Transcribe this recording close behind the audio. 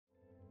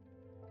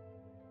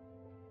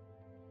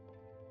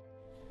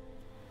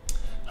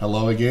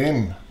Hello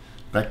again.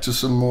 Back to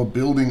some more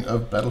building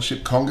of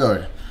Battleship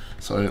Kongo.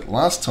 So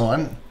last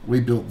time we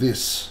built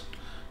this.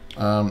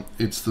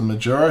 It's the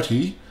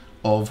majority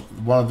of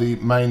one of the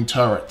main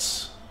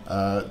turrets.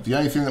 The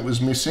only thing that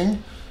was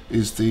missing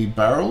is the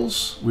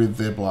barrels with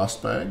their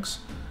blast bags,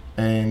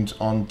 and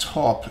on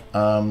top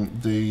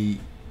the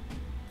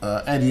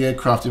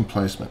anti-aircraft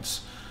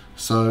emplacements.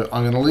 So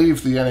I'm going to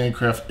leave the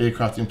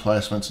anti-aircraft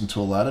emplacements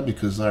until later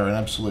because they're an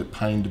absolute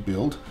pain to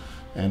build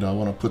and I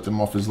want to put them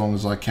off as long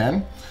as I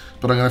can.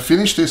 But I'm going to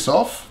finish this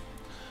off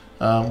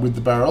with the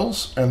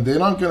barrels, and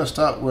then I'm going to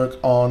start work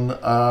on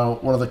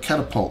one of the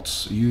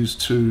catapults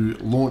used to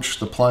launch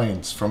the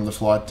planes from the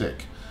flight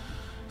deck.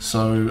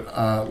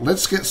 So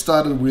let's get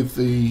started with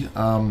the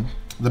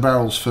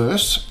barrels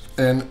first,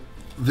 and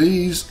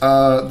these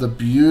are the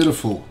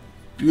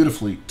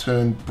beautifully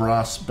turned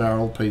brass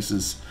barrel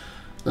pieces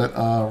that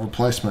are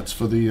replacements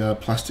for the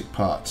plastic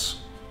parts.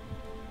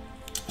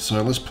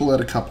 So let's pull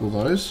out a couple of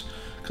those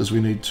because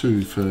we need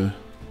two for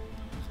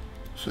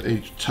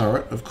each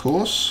turret, of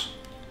course.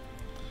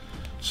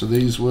 So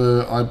these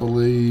were, I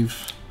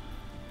believe,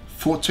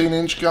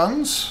 14-inch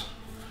guns.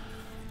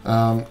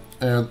 They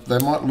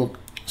might look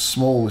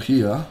small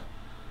here,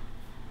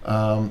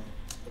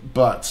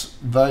 but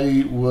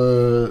they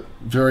were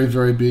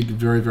very big,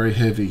 very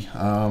heavy.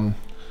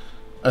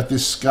 At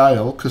this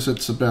scale, because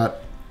it's about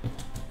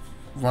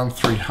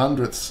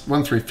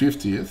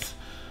 1/350th,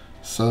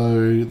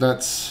 so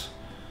that's,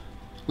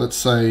 let's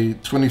say,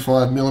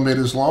 25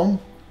 millimeters long.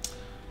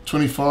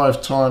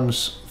 25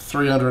 times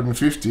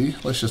 350,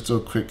 let's just do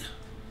a quick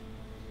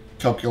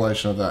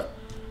calculation of that.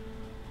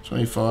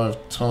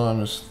 25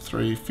 times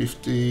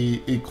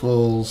 350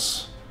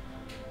 equals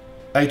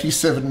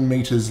 87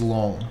 meters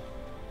long.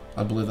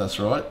 I believe that's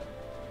right.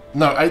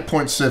 No,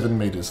 8.7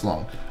 meters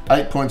long.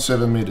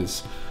 8.7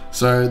 meters.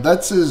 So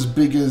that's as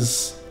big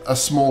as a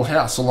small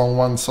house along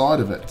one side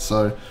of it.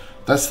 So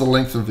that's the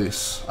length of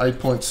this,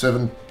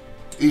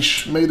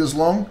 8.7-ish meters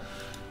long.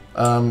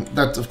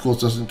 That of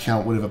course doesn't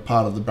count whatever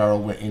part of the barrel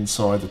went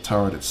inside the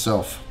turret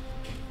itself.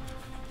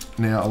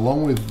 Now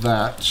along with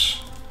that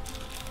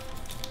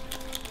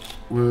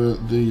were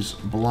these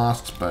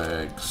blast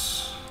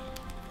bags,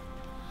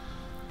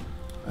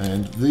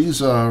 and these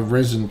are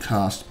resin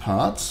cast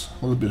parts.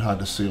 A little bit hard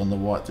to see on the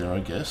white there, I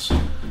guess.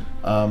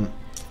 I'll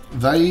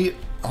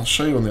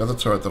show you on the other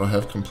turret that I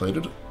have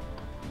completed.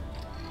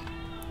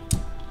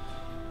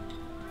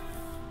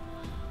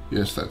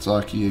 Yes, that's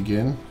Aki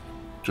again.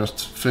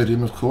 Just fed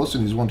him, of course,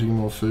 and he's wanting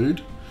more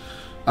food.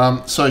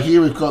 So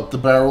here we've got the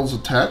barrels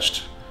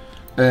attached,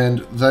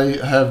 and they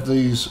have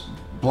these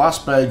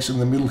blast bags in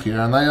the middle here,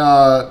 and they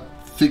are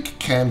thick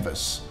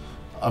canvas,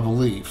 I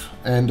believe,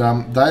 and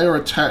they are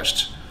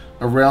attached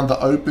around the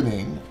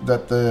opening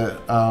that the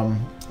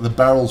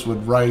barrels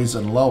would raise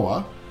and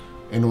lower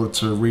in order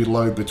to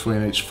reload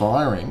between each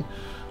firing.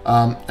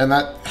 And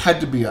that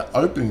had to be an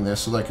opening there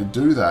so they could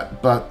do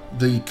that, but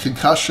the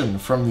concussion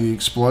from the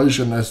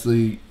explosion as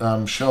the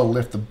shell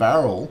left the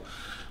barrel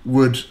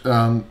would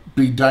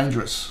be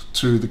dangerous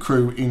to the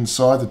crew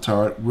inside the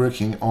turret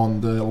working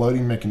on the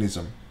loading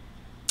mechanism.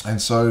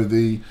 And so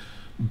the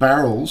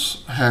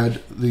barrels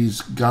had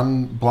these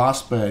gun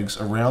blast bags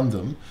around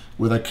them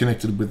where they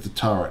connected with the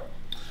turret.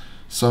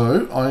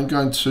 So I'm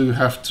going to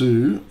have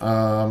to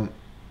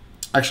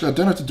actually, I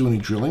don't have to do any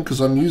drilling because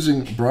I'm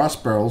using brass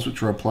barrels,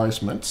 which are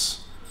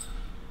replacements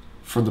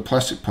for the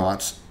plastic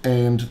parts,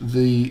 and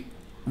the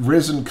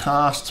resin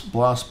cast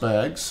blast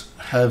bags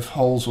have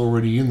holes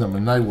already in them,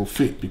 and they will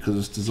fit because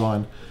it's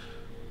designed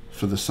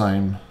for the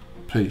same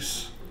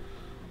piece.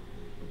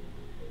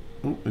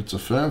 Ooh, it's a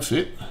firm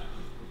fit,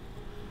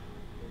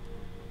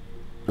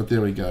 but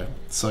there we go.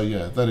 So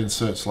yeah, that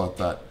inserts like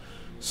that.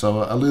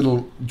 So a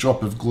little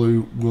drop of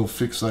glue will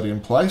fix that in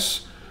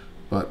place.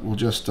 But we'll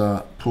just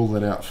pull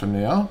that out for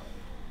now.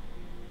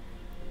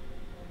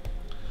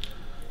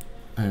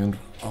 And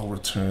I'll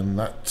return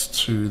that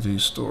to the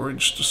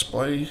storage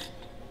display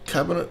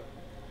cabinet.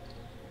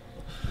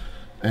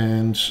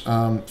 And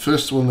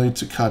first we'll need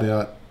to cut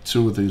out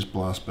two of these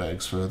blast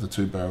bags for the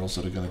two barrels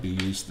that are going to be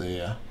used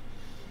there.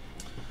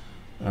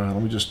 Alright,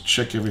 let me just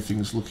check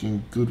everything's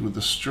looking good with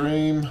the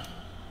stream.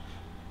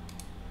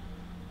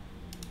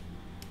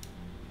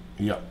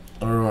 Yep,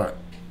 alright.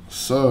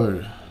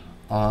 So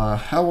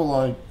how will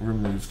I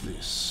remove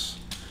this?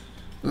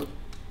 Oh.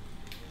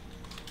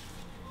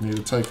 Need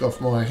to take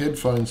off my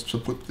headphones to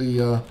put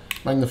the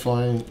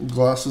magnifying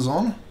glasses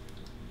on.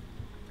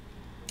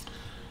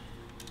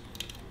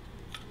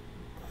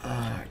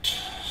 Alright,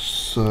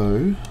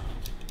 so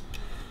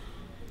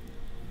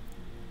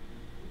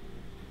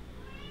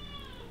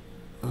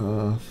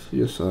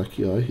yes,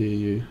 Aki, I hear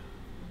you.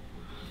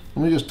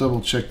 Let me just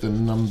double check the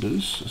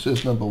numbers. It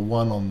says number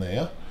 1 on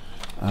there.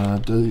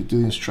 Do the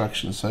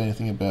instructions say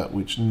anything about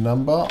which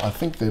number? I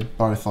think they're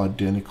both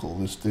identical.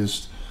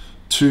 There's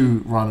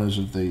 2 runners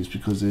of these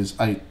because there's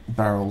 8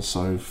 barrels,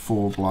 so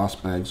 4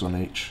 blast bags on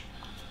each.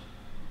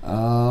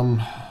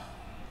 Oh,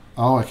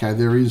 okay,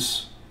 there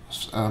is.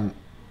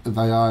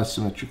 They are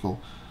symmetrical.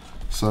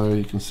 So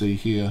you can see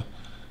here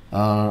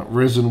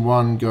Resin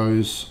 1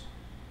 goes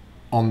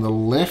on the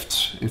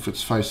left if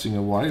it's facing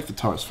away, if the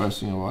turret's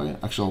facing away.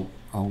 Actually,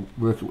 I'll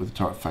work it with the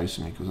turret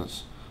facing me because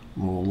that's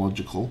more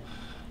logical.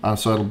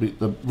 So it'll be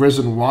the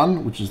resin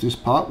 1, which is this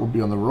part, will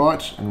be on the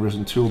right, and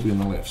resin 2 will be on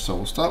the left. So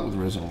we'll start with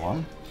resin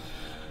 1.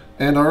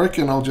 And I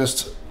reckon I'll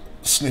just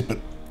snip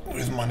it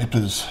with my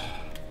nippers.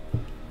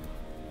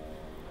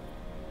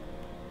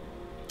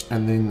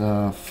 And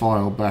then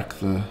file back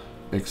the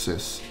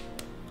excess.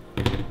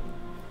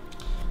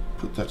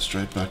 Put that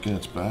straight back in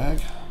its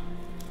bag.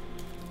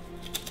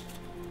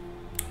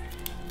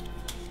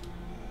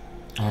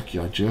 Okay,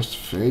 I just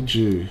fed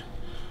you.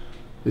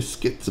 This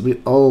gets a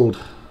bit old.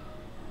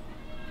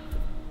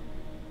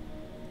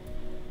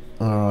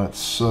 Alright,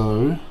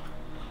 so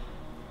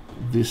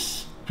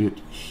this bit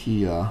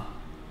here,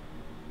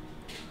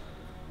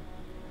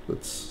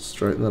 let's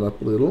straighten that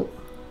up a little.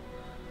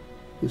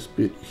 This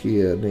bit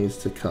here needs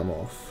to come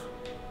off.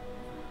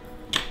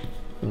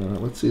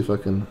 Alright, let's see if I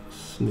can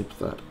snip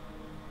that.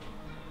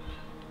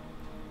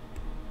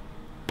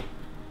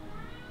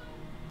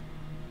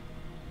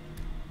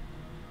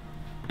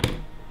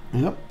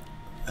 Yep.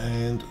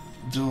 And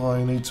do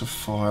I need to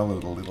file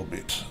it a little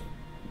bit?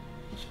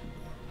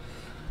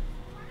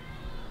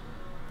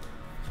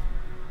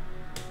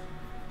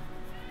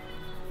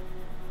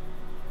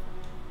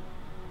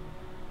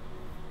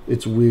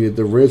 It's weird,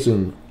 the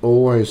resin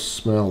always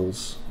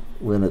smells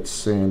when it's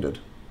sanded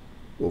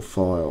or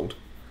filed.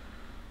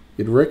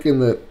 You'd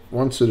reckon that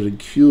once it had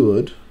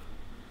cured,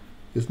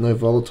 there's no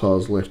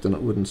volatiles left and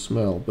it wouldn't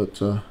smell, but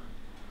there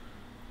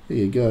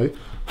you go.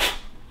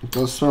 It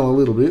does smell a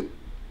little bit.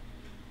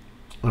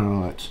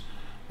 Alright,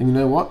 and you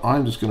know what?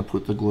 I'm just going to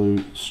put the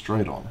glue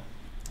straight on.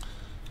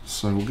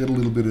 So we'll get a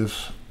little bit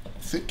of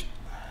thick.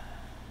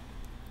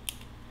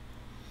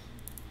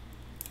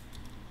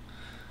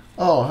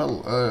 Oh,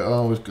 hello.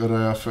 Oh, we've got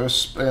our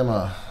first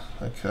spammer.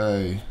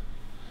 Okay.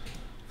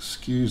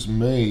 Excuse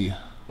me.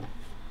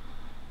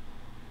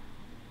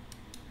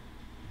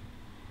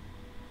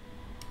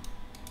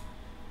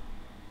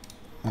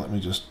 Let me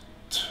just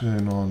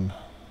turn on.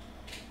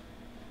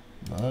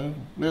 No,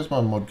 where's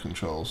my mod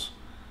controls?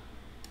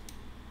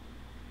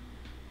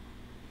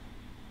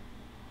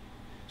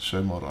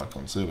 Show mod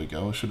icons. There we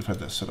go. I should have had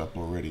that set up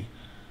already.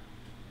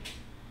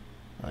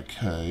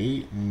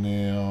 Okay,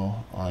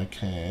 now I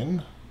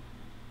can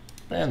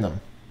ban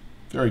them.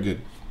 Very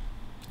good.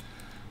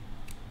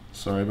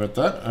 Sorry about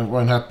that. It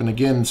won't happen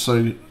again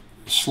so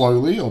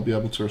slowly. I'll be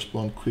able to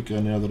respond quicker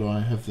now that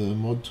I have the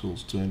mod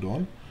tools turned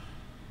on.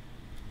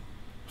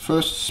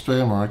 First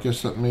spammer. I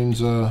guess that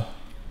means I'm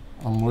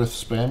worth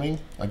spamming.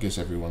 I guess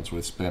everyone's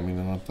worth spamming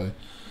then, aren't they?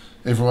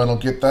 Everyone will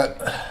get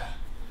that.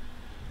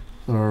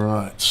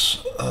 Alright.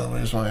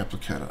 Where's my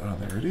applicator? Oh,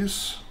 there it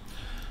is.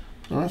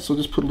 Alright, so I'll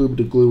just put a little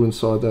bit of glue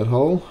inside that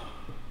hole.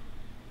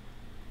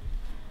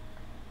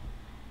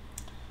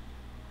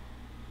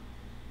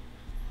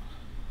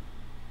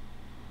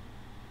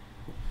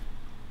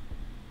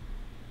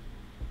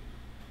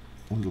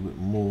 A little bit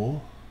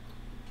more.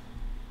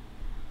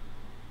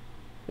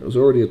 It was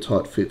already a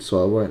tight fit,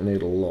 so I won't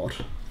need a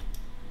lot.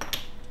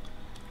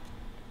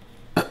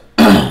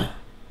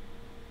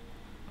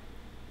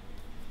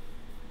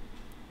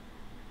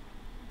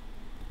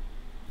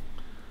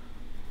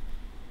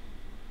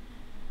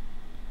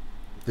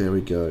 There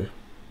we go.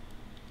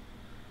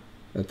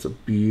 That's a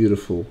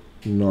beautiful,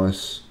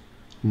 nice,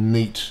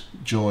 neat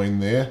join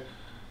there.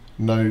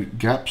 No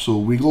gaps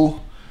or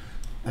wiggle.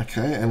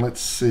 Okay, and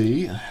let's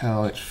see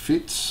how it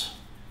fits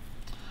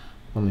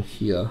on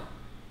here.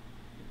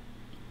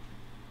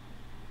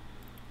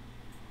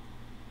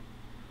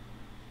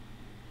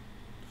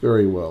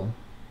 Very well.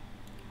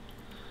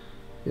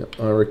 Yep,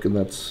 I reckon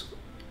that's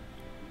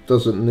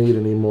doesn't need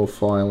any more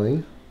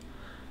filing.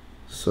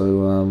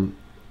 So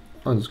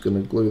I'm just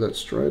going to glue that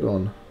straight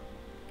on.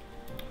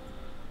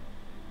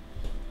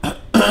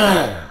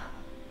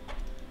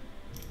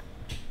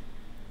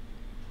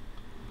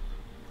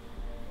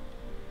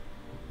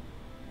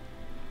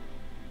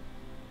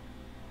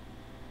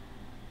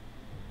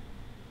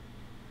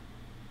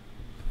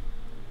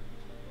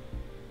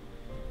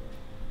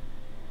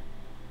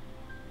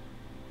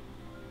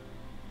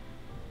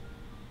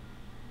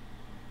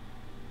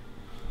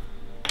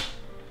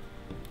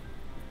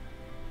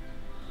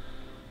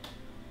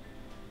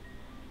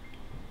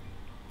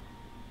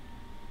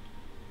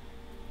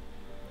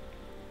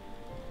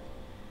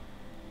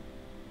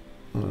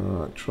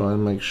 Alright, try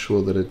and make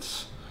sure that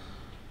it's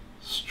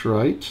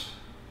straight.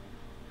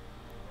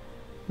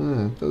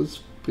 It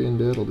does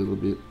bend out a little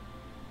bit.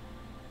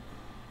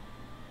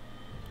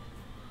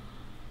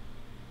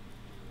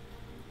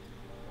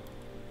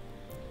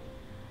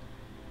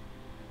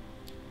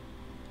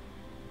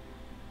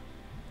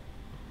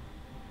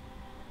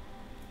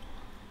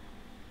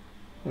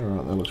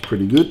 Alright, that looks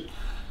pretty good.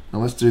 Now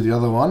let's do the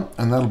other one,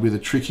 and that'll be the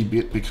tricky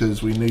bit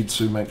because we need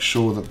to make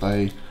sure that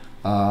they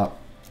are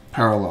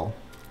parallel.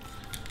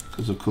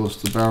 Because of course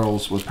the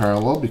barrels were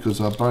parallel because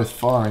they're both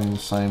firing in the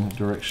same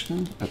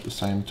direction at the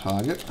same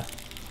target.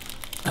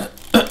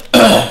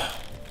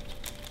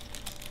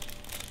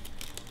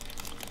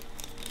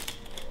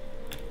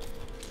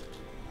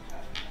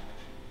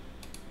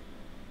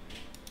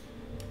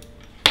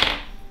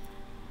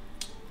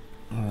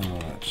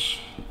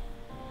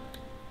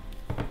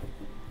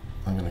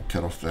 I'm going to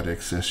cut off that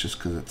excess just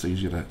because it's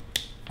easier to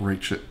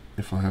reach it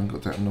if I haven't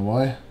got that in the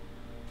way.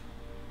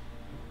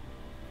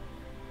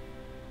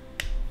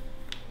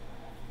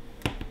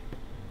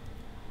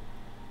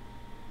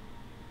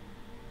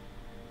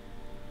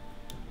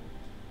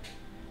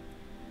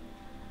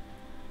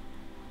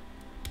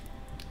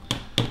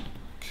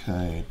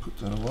 Okay, put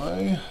that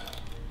away.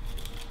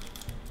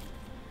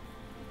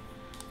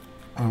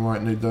 I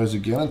won't need those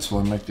again until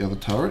I make the other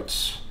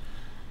turrets.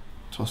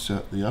 Toss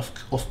out the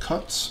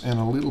offcuts and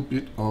a little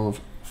bit of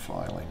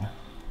filing.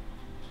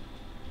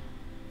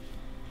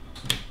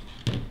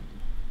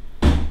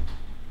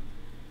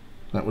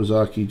 That was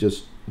Arky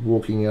just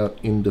walking out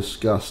in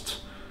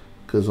disgust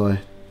because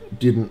I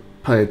didn't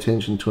pay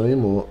attention to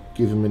him or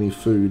give him any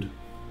food.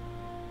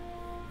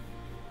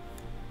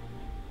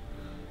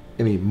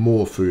 Any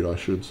more food, I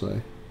should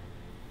say.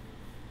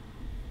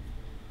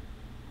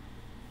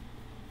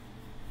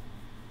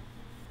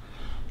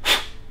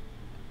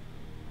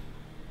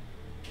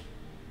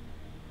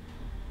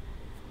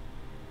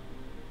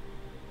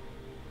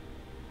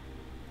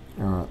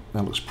 Alright,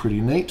 that looks pretty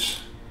neat.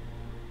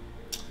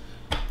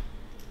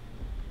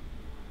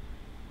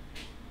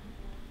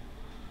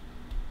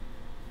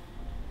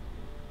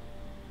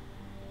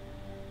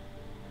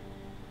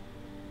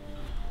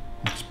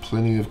 That's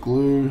plenty of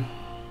glue.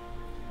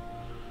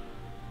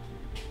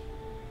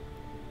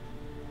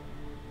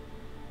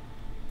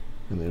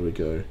 And there we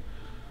go.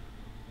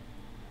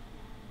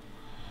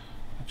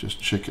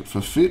 Just check it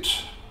for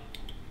fit.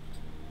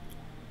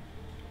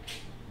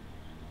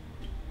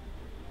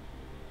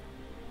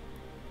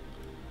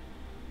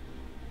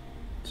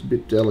 It's a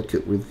bit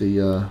delicate with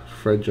the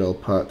fragile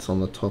parts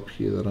on the top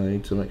here that I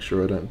need to make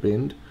sure I don't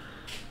bend.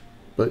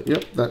 But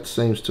yep, that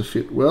seems to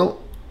fit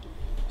well.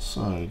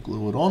 So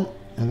glue it on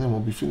and then we'll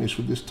be finished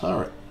with this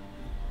turret.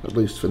 At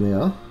least for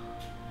now.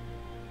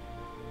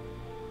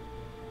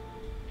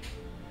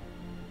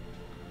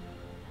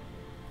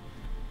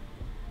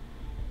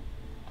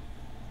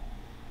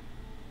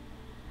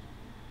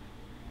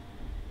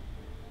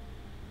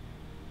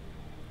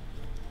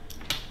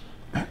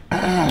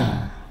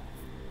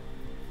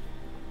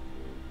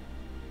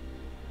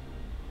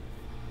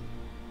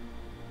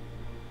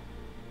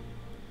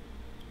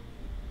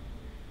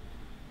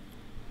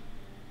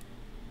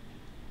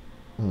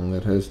 And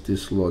that has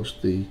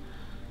dislodged the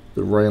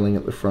railing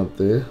at the front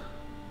there,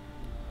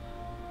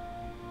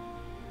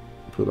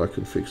 but I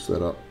can fix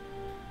that up.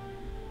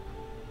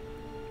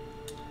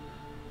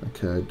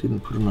 Okay, I didn't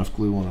put enough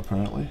glue on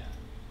apparently.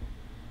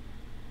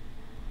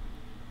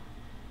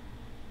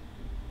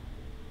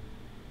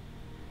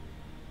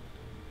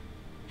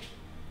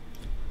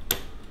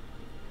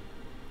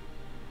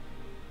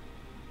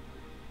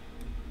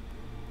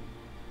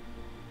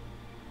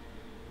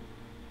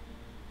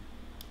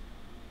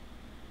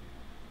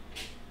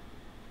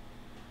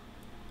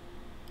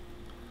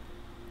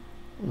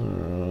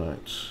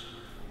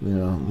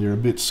 Now they're a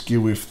bit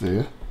skew-iff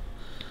there,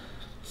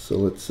 so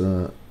let's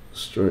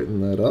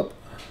straighten that up.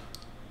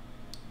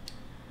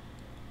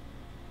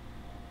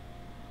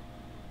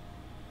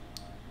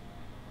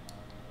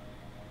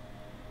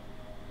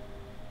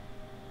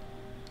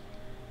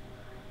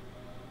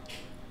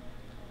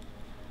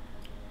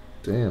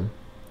 Damn,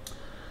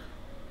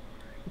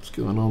 what's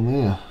going on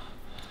there?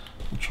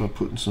 I'll try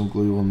putting some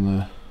glue on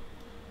the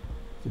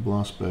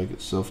blast bag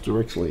itself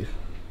directly.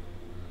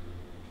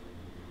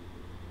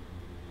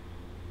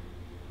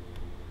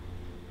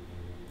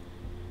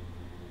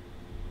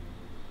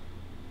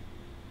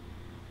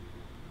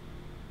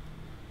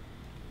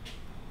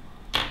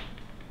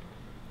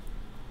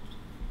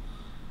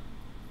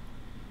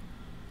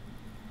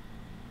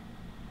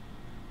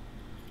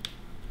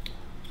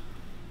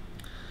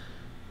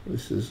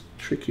 This is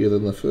trickier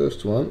than the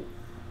first one.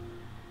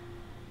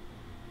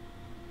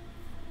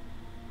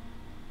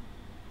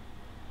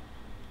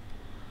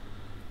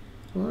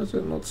 Why is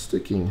that not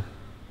sticking?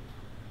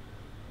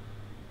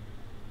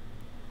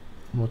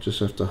 I might just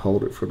have to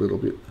hold it for a little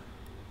bit.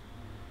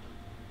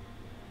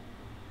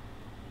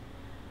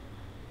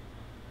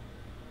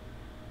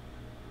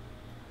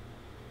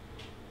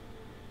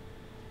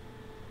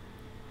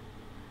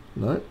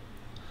 No?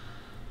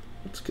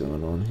 What's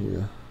going on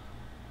here?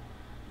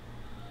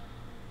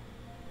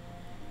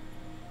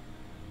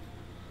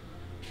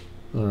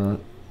 Alright,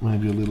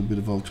 maybe a little bit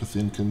of ultra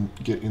thin can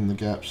get in the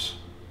gaps.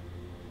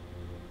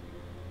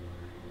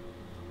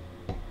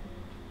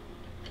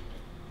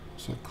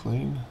 Is that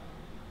clean?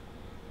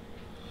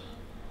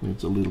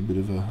 Needs a little bit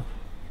of a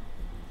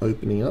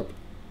opening up.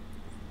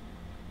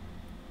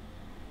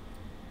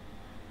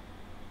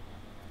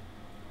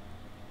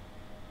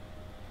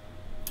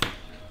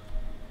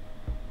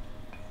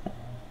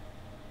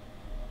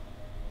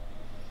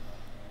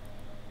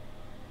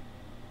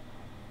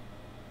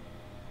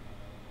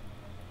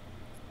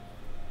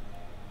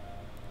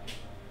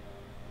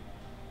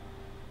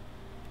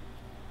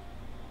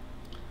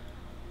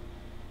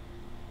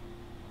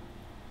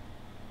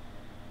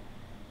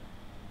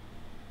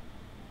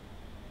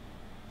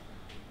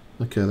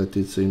 Okay, that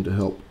did seem to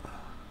help.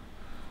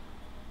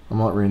 I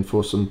might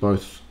reinforce them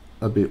both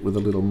a bit with a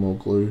little more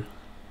glue.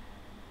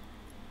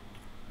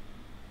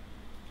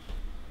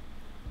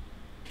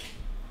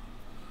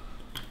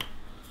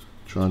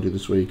 Try and do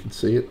this where you can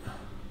see it.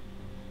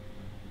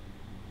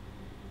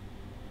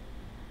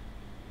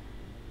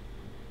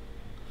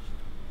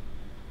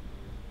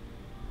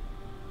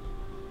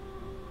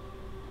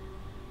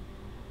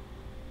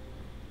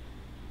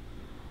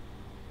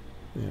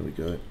 There we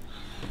go.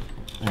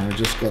 And we've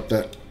just got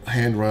that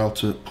handrail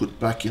to put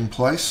back in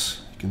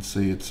place. You can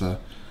see it's a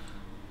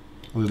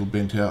little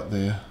bent out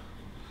there.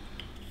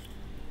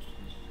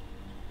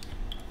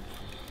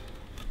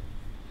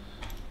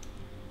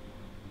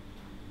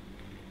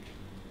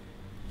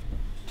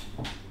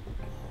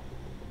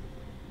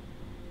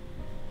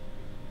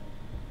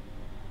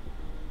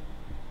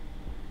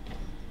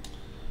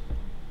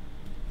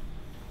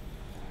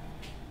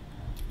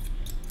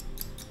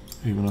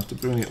 Even after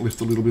burning it, left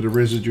a little bit of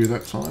residue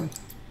that time.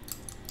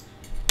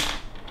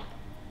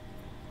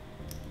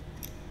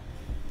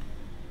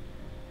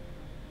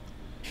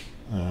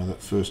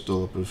 That first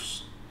dollop of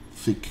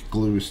thick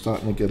glue is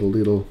starting to get a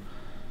little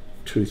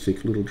too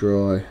thick, a little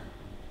dry.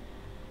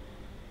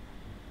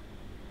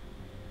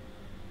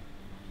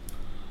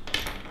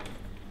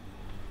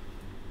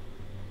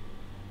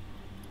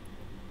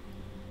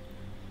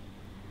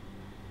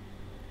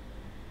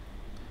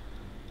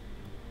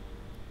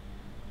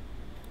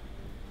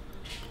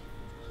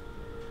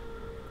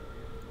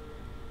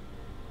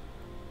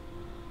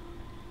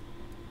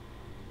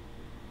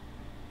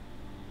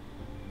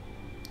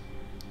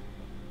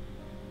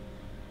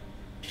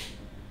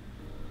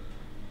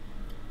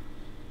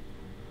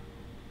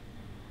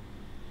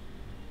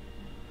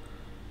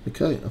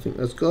 Okay, I think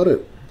that's got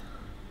it.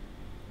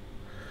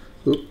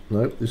 Oop,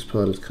 nope, this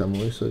part has come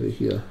loose over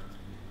here.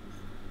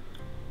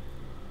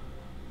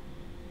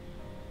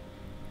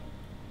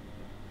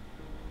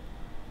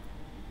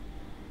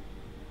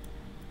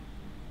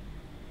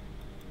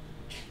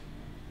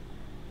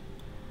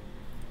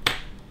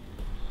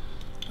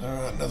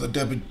 Alright, another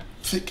dab of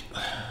thick.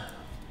 I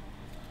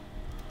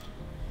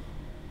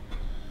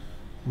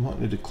might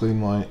need to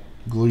clean my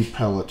glue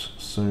palette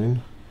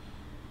soon.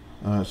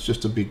 It's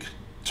just a big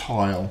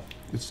tile.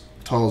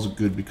 Tiles are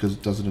good because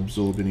it doesn't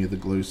absorb any of the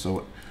glue, so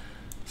it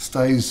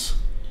stays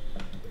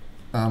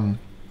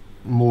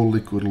more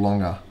liquid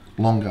longer.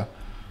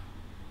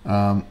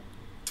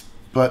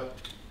 But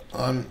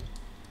I'm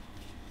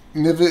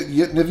never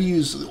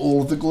use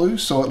all of the glue,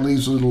 so it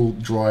leaves little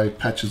dry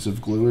patches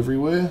of glue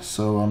everywhere.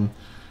 So I'm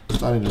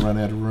starting to run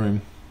out of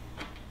room.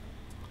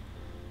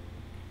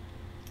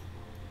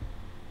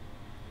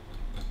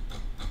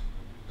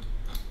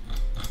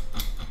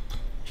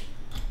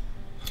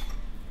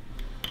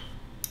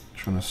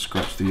 Trying to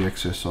scratch the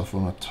excess off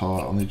on a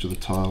tile, on the edge of the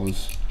tile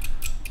is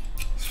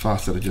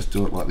faster to just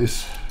do it like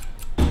this.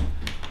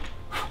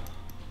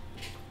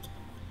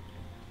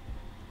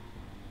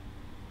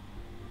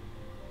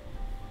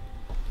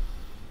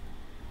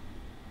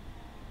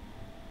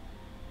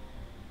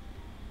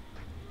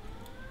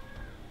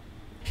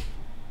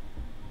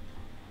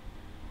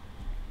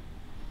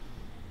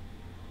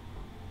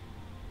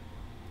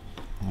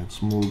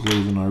 It's more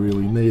glue than I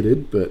really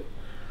needed, but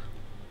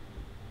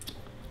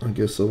I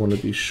guess I want to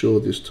be sure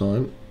this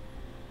time.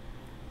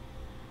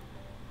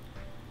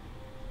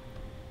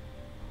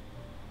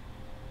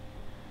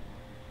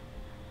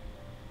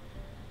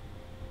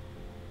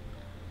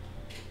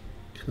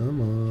 Come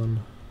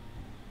on.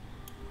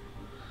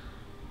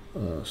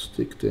 Oh,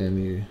 stick, damn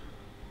you.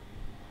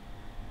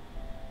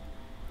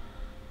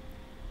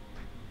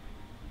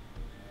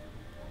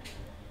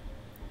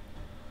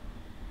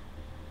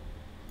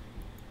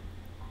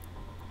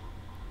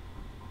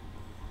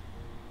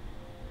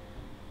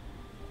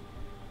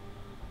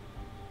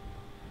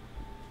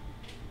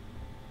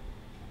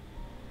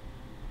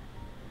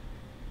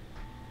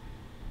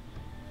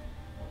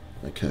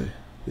 Okay,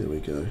 there we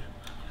go.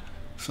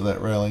 So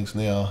that railing's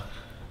now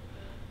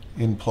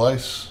in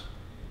place.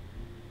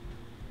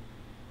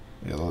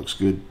 Yeah, that looks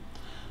good.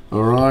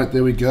 All right,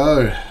 there we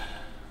go.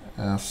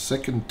 Our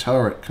second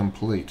turret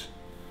complete.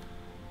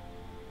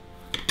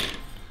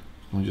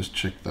 Let me just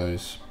check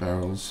those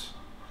barrels.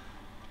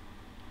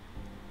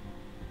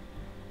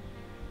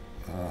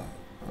 A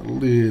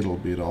little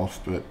bit off,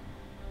 but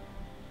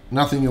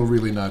nothing you'll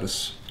really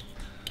notice.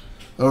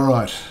 All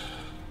right.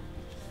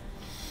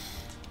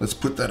 Let's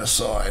put that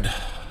aside.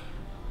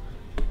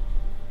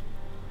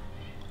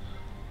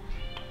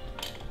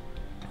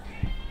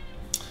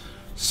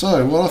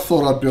 So what I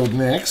thought I'd build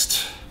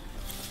next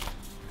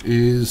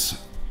is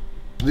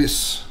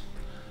this.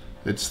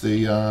 It's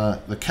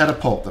the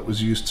catapult that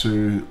was used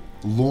to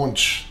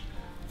launch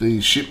the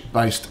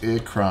ship-based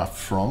aircraft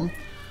from,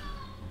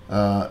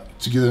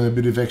 to give them a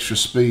bit of extra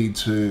speed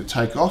to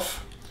take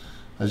off.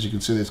 As you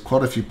can see, there's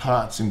quite a few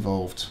parts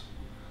involved.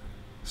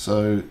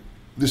 So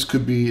this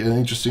could be an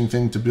interesting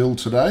thing to build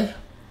today.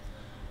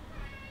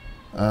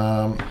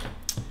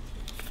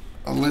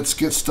 Let's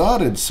get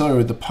started.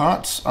 So the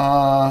parts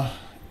are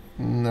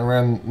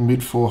around mid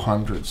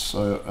 400s.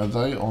 So are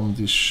they on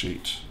this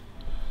sheet?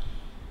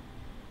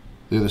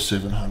 They're the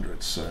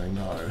 700s, so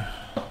no.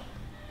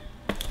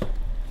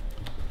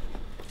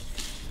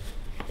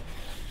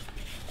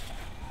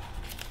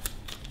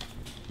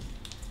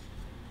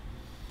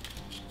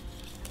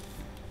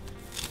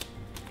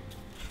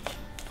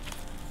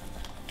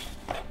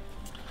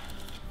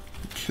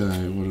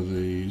 Okay, what are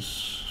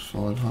these?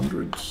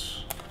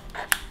 500s.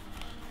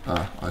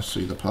 Ah, I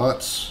see the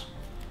parts.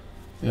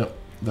 Yep,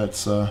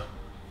 that's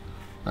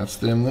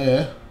them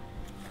there.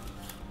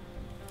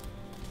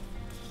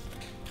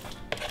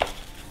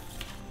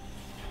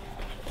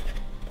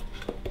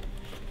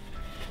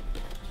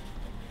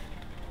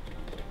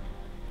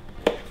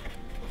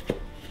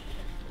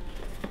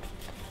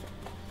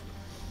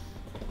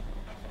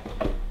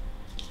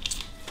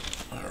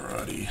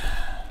 Alrighty.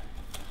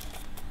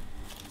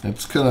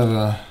 It's kind of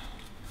a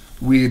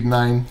weird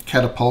name,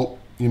 catapult.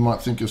 You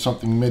might think of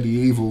something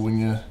medieval when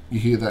you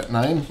hear that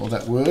name or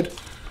that word,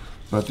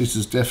 but this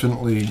is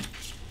definitely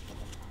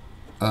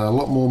a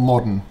lot more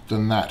modern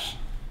than that.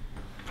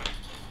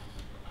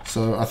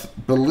 So I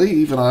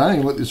believe, and I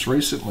only learnt this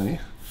recently,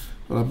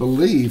 but I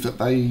believe that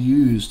they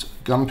used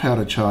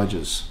gunpowder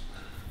charges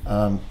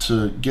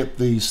to get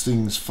these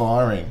things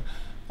firing.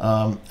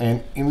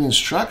 And in the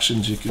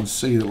instructions you can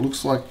see it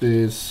looks like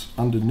there's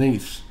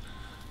underneath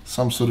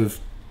some sort of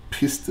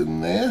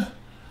piston there.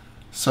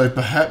 So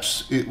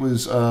perhaps it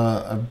was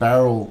a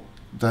barrel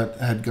that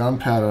had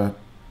gunpowder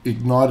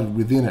ignited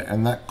within it,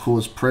 and that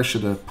caused pressure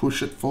to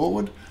push it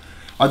forward.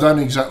 I don't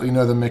exactly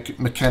know the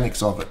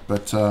mechanics of it,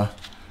 but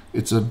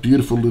it's a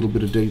beautiful little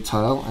bit of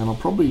detail, and I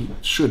probably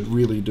should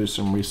really do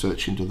some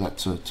research into that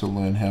to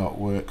learn how it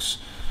works.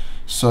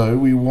 So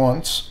we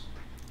want,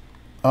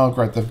 oh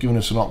great, they've given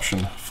us an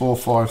option,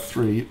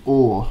 453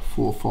 or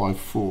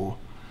 454.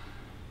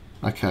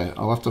 Okay,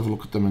 I'll have to have a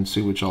look at them and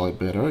see which I like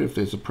better, if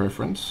there's a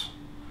preference.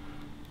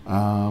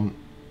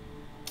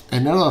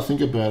 And now that I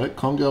think about it,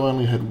 Kongo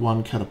only had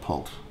one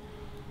catapult.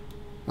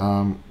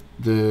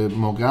 The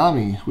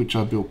Mogami, which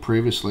I built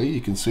previously,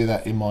 you can see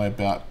that in my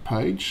About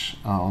page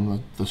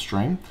on the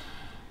stream.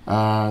 The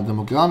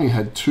Mogami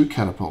had 2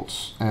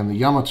 catapults, and the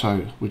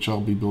Yamato, which I'll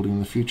be building in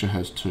the future,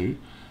 has 2.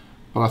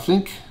 But I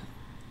think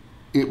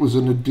it was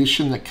an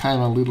addition that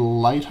came a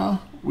little later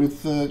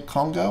with the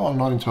Kongo. I'm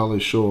not entirely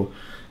sure,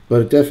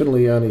 but it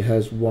definitely only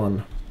has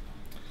 1.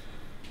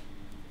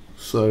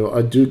 So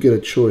I do get a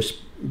choice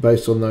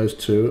based on those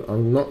 2.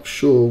 I'm not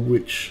sure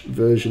which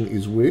version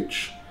is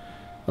which.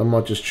 I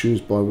might just choose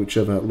by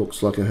whichever it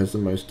looks like it has the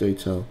most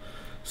detail.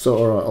 So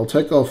alright, I'll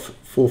take off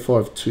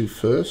 452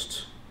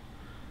 first.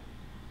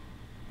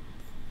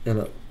 And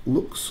it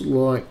looks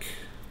like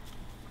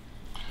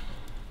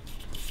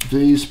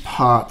these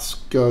parts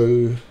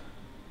go...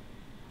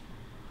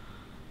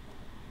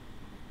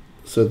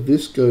 So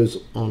this goes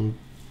on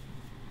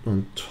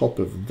top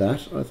of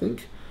that, I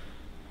think.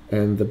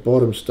 And the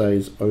bottom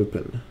stays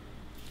open.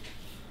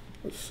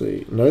 Let's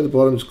see. No, the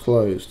bottom's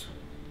closed.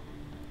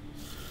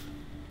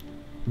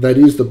 That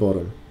is the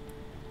bottom.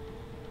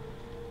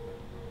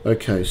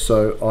 Okay,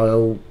 so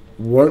I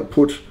won't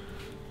put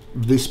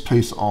this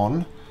piece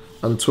on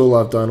until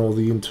I've done all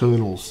the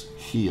internals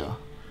here,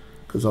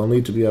 because I'll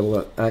need to be able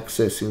to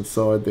access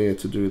inside there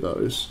to do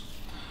those.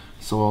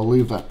 So I'll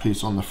leave that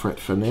piece on the fret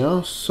for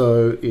now.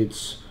 So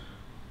it's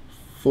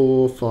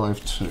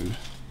 452.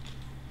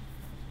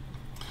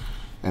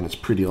 And it's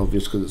pretty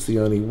obvious because it's the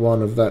only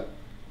one of that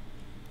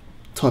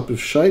type of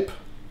shape.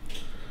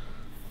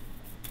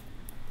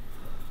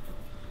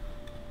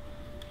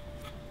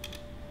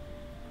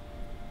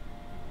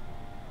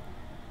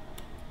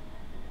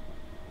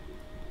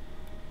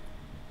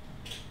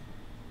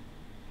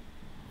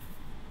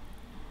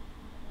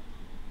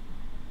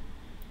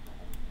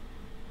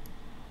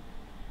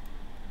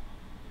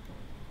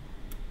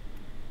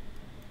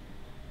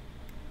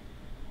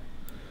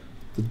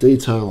 The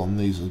detail on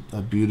these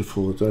are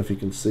beautiful. I don't know if you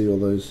can see all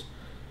those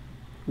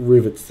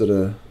rivets that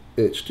are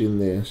etched in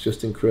there. It's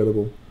just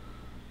incredible.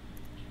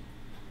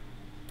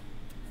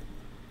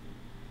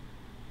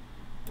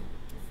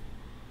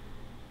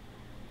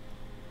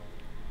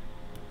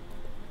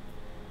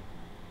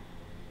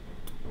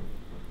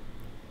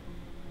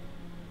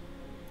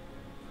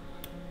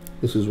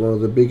 This is one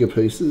of the bigger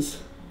pieces.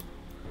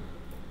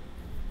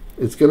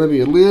 It's going to be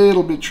a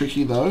little bit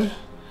tricky though,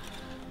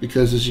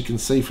 because as you can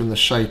see from the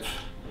shape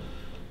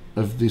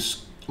of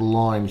this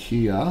line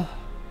here,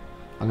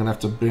 I'm going to have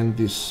to bend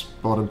this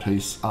bottom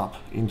piece up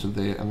into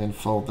there and then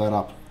fold that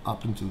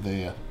up into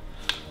there.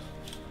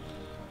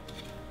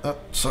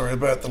 Sorry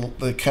about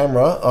the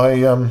camera.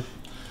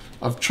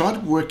 I've tried to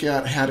work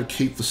out how to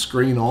keep the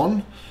screen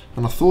on,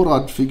 and I thought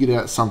I'd figured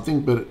out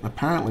something, but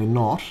apparently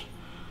not.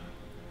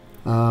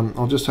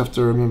 I'll just have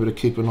to remember to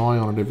keep an eye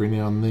on it every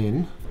now and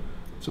then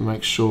to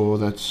make sure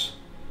that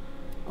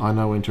I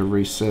know when to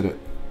reset it.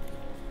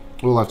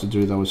 All I have to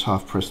do though is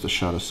half press the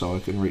shutter so I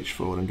can reach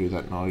forward and do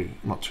that. No,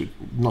 not too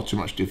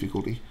much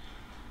difficulty.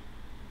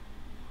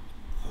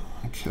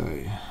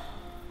 Okay.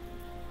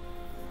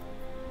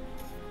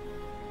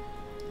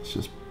 Let's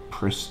just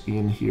press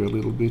in here a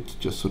little bit,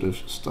 just sort of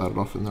start it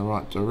off in the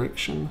right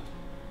direction.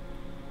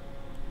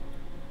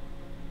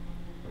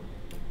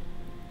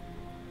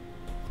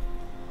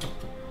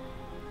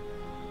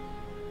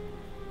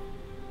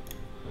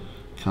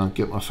 Can't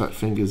get my fat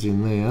fingers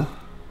in there.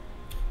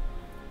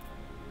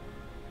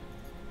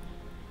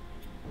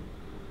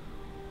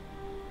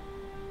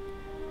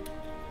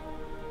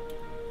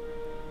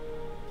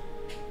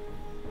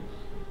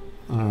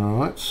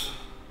 Right.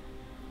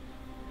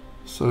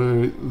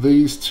 So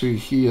these two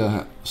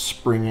here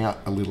spring out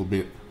a little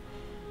bit.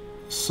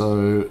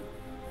 So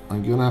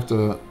I'm gonna have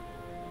to,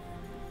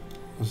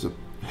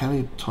 how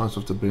many times do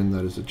I have to bend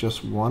that? Is it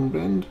just one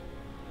bend?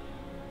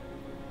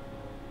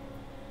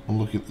 I'm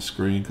looking at the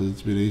screen because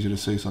it's a bit easier to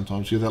see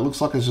sometimes. Yeah, that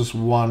looks like it's just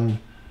one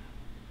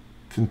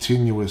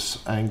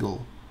continuous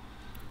angle.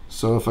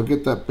 So if I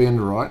get that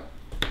bend right,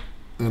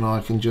 then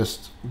I can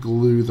just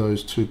glue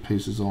those two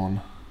pieces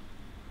on.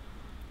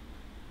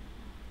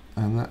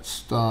 And that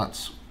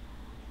starts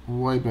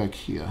way back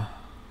here.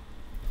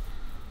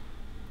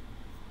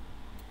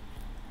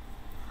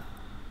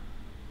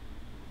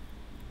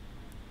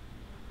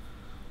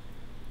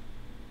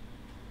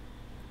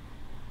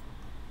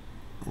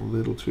 A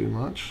little too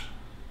much.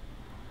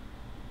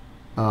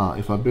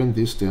 If I bend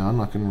this down,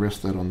 I can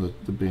rest that on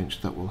the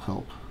bench. That will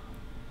help.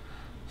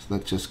 So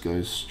that just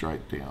goes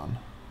straight down.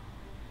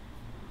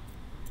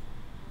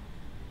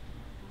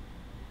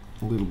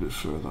 A little bit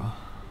further.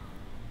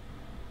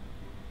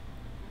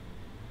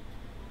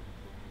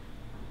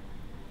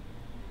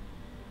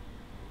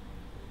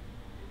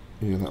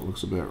 Yeah, that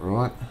looks about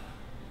right.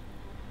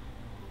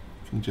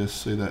 You can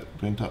just see that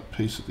bent up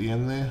piece at the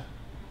end there.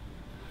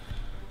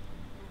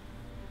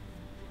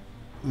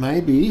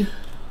 Maybe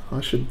I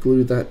should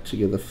glue that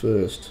together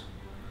first.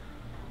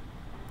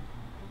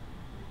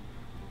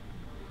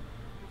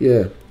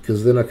 Yeah,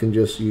 because then I can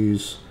just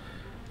use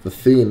the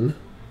thin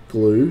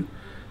glue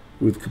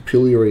with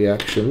capillary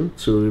action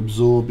to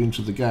absorb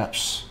into the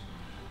gaps.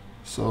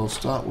 So I'll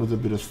start with a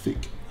bit of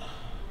thick.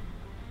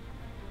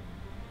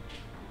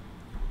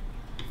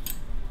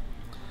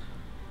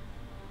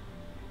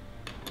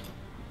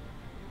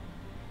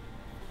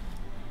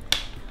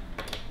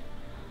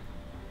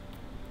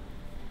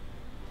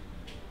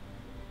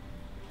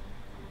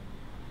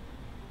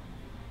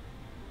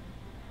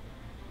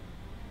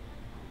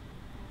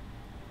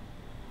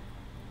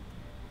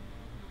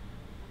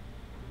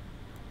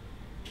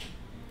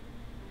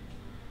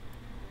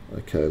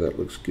 Okay, that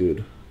looks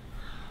good.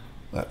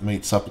 That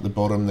meets up at the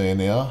bottom there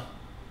now.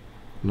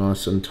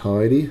 Nice and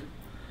tidy.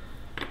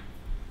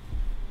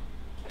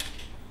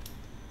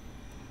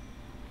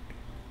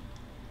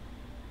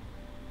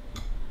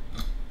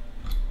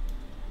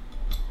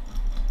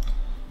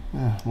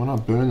 Yeah, when I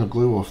burn the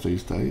glue off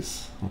these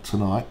days, or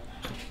tonight,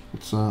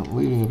 it's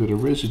leaving a bit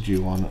of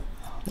residue on it.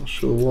 Not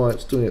sure why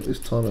it's doing it this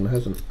time and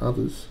hasn't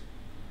others.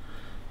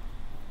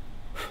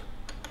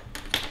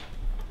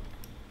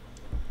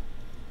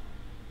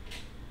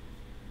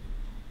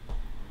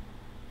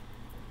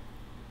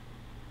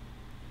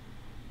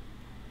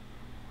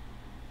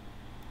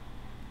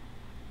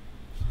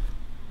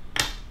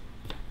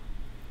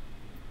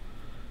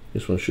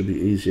 This one should be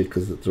easier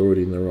because it's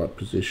already in the right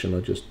position. I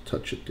just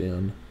touch it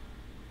down.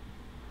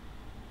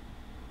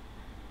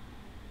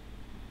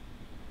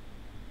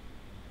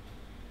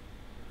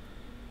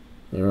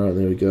 Alright,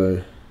 there we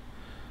go.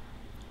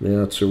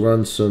 Now to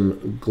run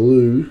some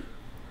glue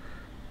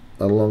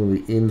along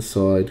the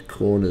inside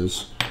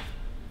corners,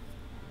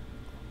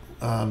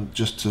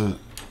 just to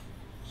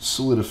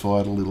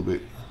solidify it a little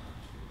bit.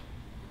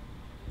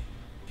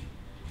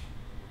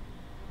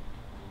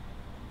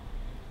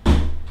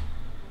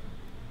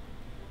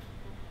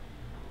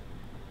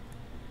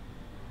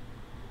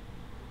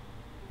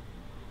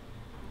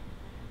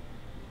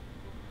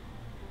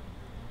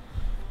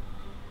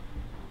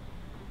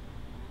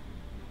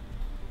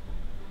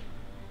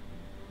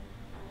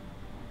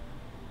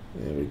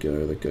 There we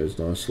go, that goes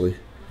nicely.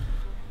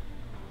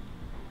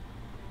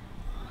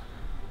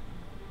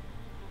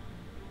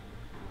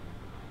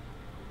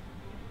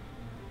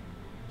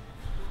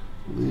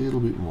 A little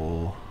bit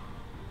more.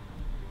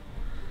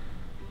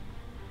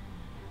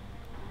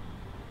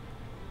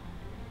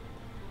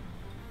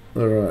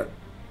 Alright.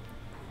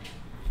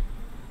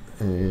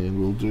 And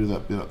we'll do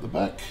that bit at the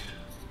back.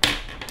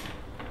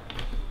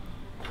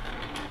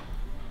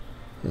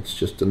 That's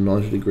just a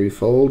 90-degree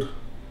fold.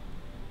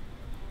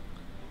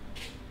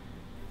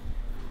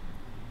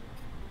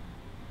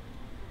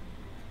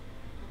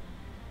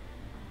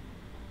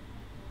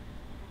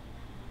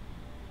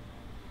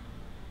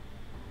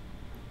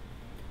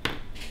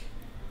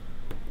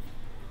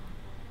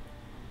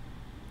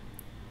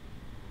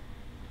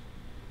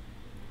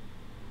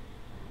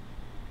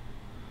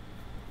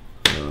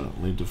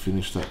 Need to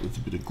finish that with a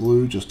bit of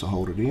glue just to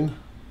hold it in.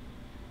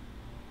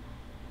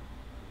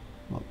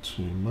 Not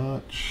too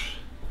much.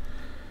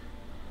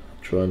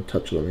 Try and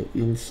touch it on the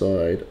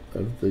inside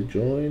of the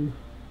join.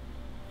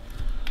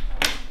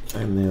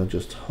 And now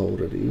just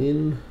hold it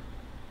in.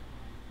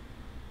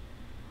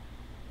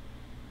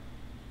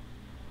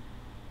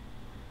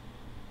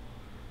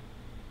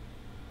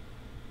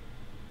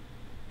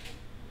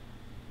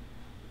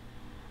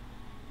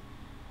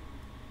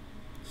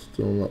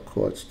 Still not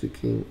quite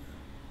sticking.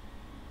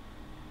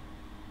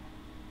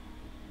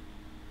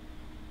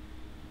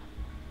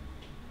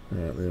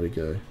 Alright, there we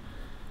go.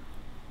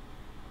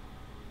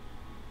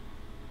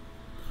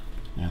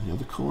 Now the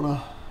other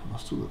corner, I've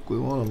still got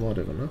glue on, I might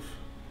have enough.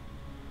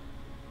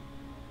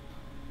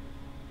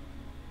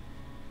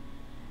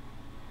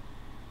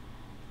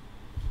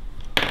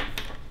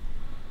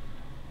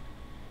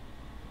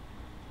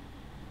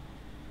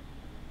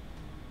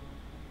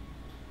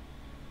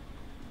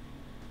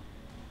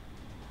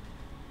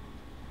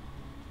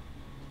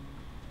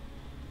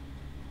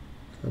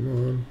 Come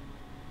on.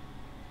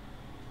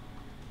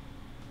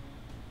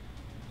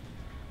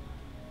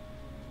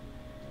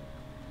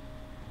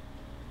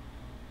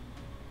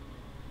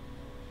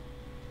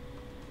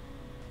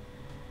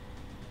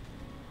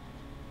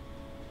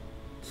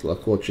 It's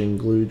like watching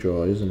glue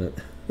dry, isn't it?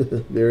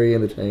 Very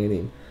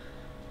entertaining.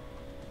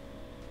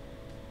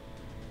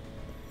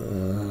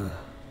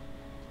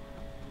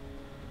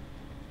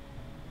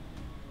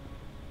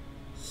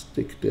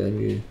 Stick down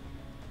you.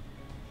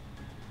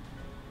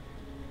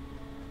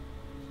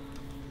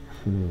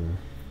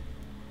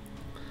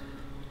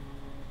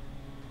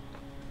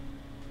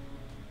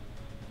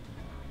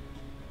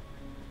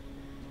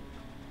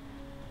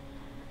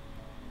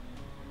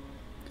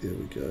 There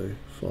we go,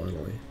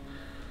 finally.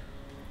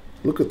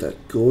 Look at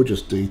that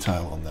gorgeous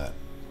detail on that.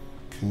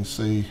 Can you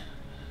see?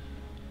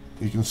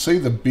 You can see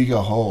the bigger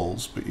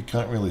holes, but you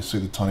can't really see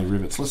the tiny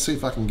rivets. Let's see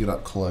if I can get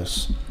up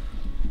close.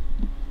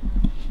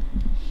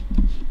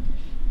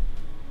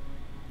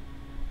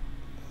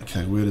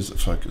 Okay, where does it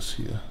focus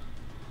here?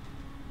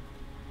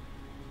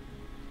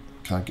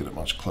 Can't get it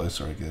much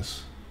closer, I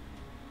guess.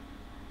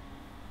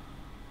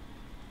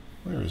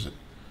 Where is it?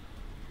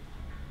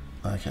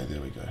 Okay,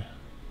 there we go.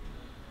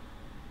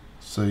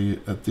 So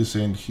at this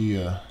end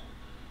here,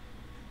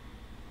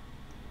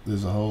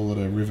 there's a whole lot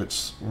of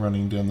rivets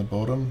running down the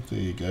bottom. There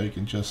you go, you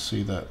can just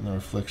see that in the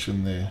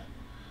reflection there.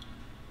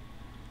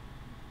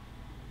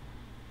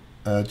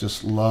 I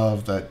just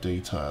love that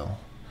detail.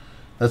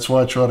 That's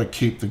why I try to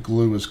keep the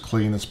glue as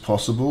clean as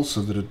possible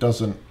so that it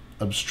doesn't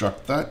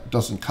obstruct that,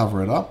 doesn't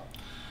cover it up.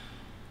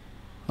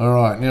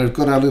 Alright, now we've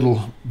got our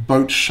little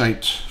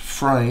boat-shaped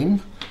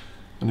frame.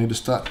 I need to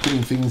start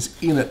putting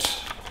things in it.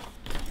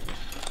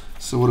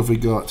 So what have we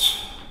got?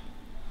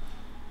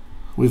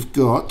 We've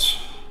got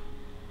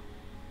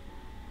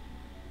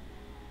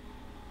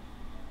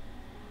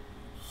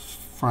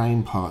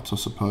frame parts, I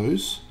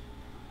suppose.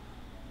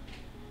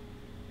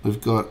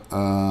 We've got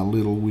a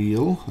little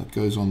wheel that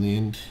goes on the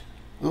end.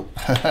 Oh,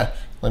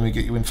 let me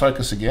get you in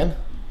focus again.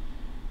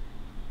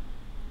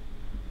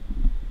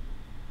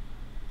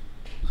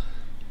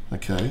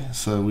 Okay,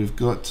 so we've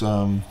got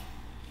up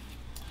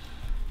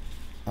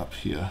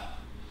here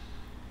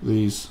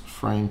these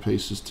frame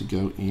pieces to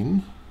go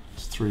in.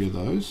 There's 3 of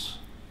those.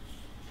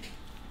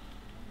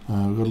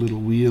 We've got a little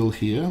wheel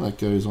here that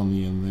goes on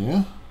the end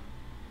there.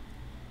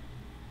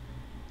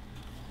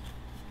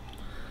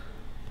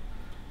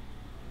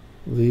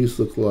 These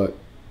look like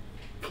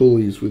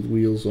pulleys with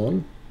wheels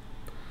on.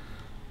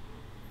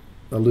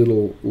 A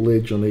little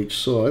ledge on each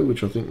side,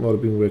 which I think might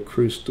have been where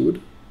crew stood.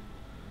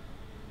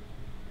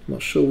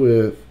 Not sure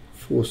where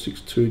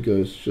 462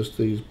 goes, just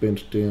these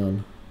bent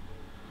down.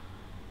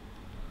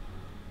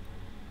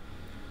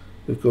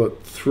 We've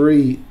got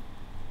 3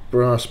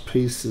 brass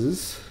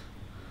pieces.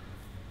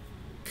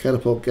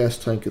 Catapult gas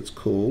tank it's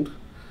called,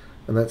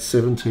 and that's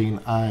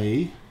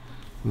 17A,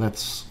 and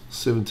that's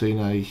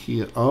 17A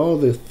here. Oh,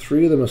 the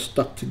 3 of them are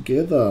stuck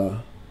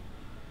together.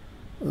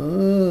 Ah,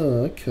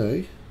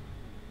 okay.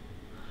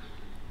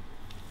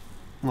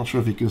 Not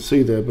sure if you can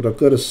see there, but I've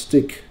got to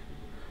stick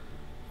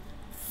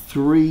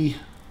 3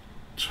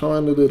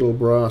 tiny little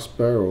brass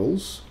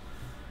barrels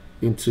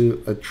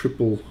into a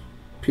triple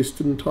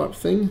piston type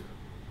thing.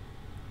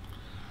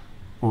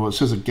 Or it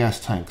says a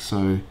gas tank,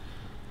 so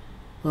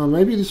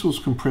maybe this was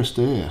compressed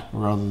air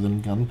rather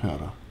than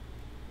gunpowder.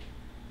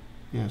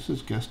 Yeah, it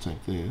says gas tank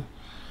there.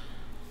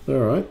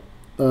 Alright.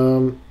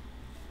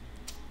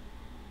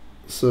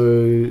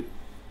 So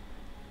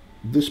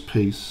this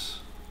piece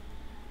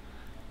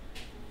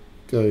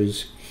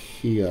goes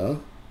here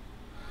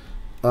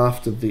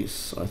after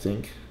this, I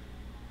think.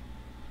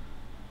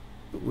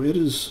 But where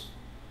does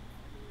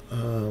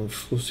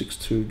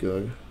 462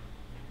 go?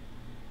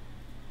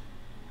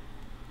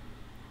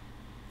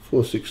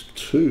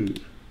 462.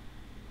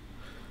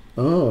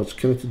 Oh, it's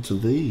connected to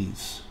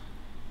these.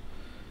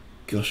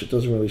 Gosh, it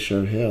doesn't really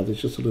show how.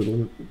 There's just a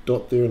little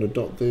dot there and a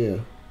dot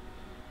there.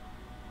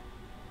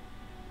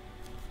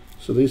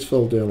 So these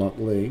fold down like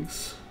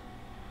legs.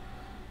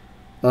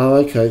 Oh,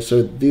 okay,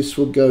 so this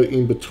will go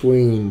in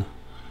between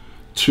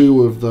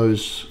 2 of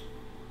those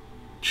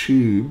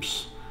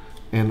tubes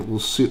and it will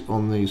sit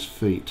on these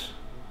feet.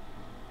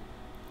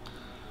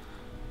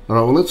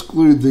 Alright, well, let's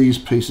glue these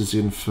pieces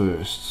in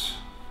first.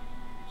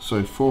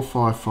 So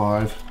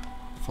 455,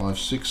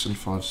 56 and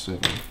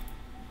 57.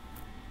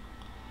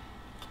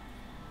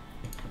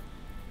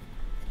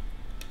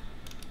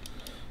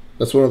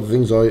 That's one of the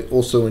things I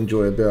also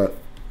enjoy about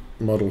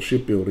model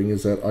shipbuilding,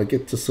 is that I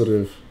get to sort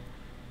of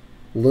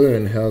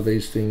learn how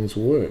these things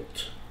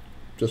worked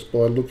just by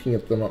looking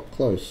at them up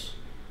close.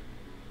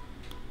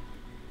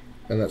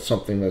 And that's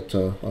something that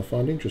I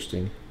find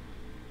interesting.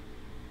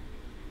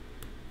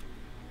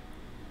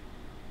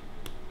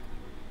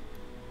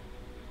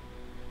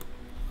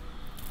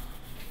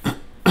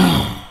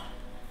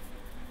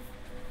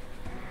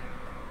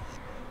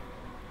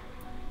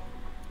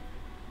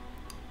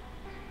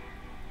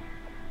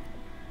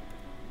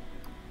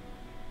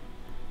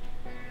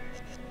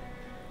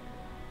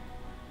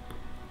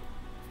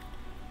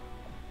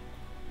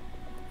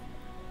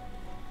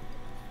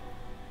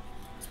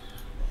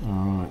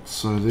 Alright,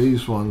 so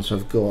these ones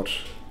have got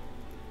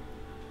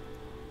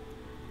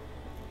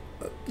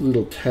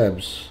little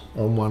tabs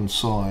on one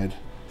side.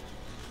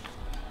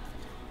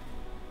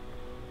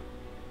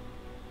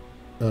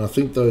 And I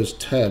think those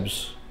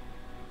tabs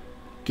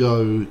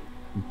go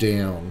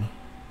down.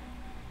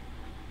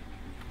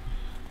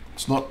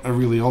 It's not a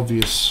really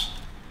obvious,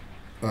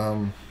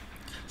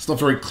 it's not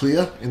very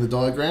clear in the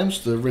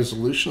diagrams. The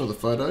resolution of the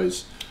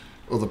photos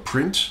or the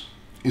print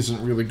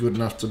isn't really good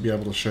enough to be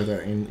able to show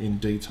that in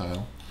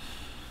detail.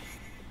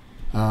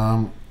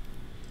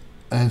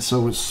 And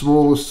so it's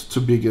smallest to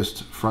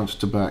biggest, front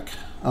to back.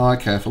 Oh,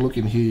 okay, if I look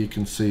in here you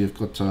can see I've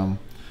got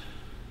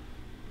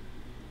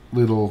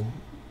little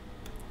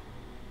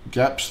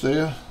gaps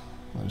there.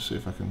 Let me see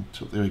if I can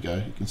tilt. There we go,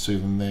 you can see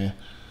them there.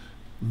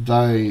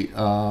 They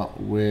are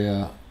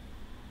where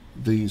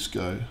these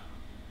go.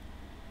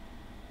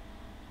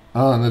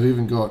 Oh, and they've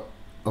even got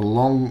a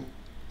long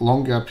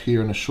gap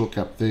here and a short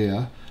gap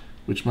there,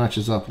 which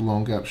matches up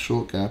long gap,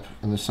 short gap,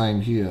 and the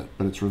same here,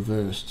 but it's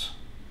reversed.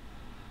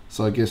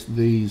 So I guess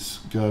these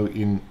go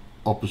in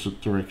opposite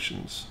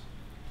directions.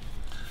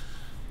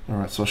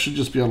 Alright, so I should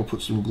just be able to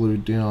put some glue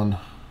down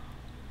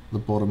the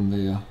bottom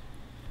there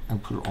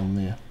and put it on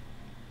there.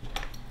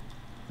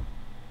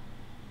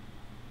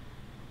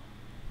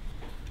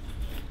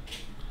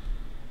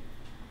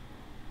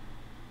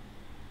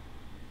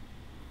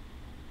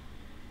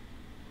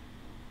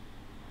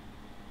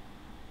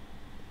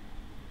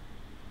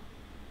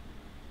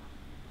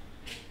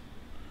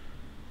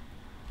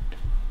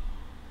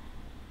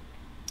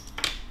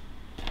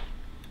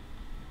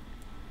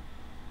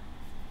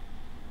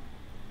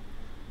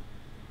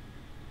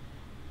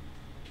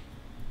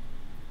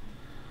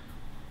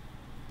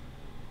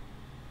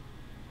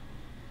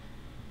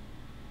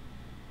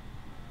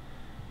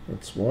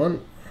 That's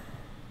one.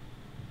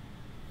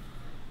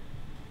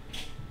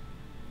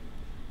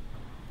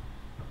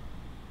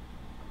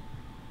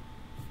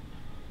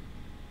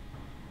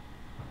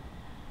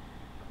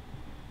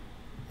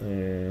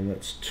 And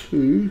that's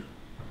two.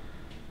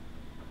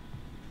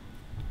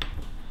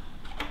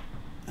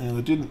 And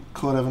I didn't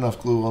quite have enough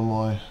glue on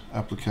my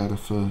applicator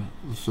for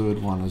the third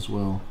one as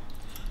well.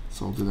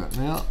 So I'll do that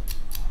now.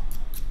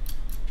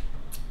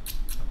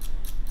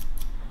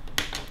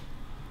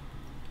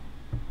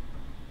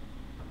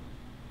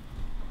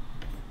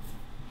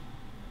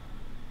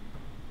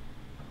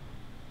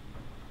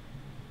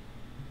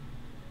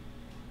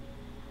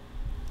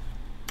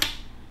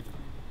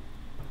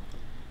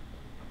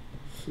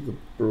 So the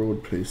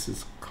broad piece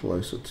is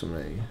closer to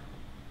me.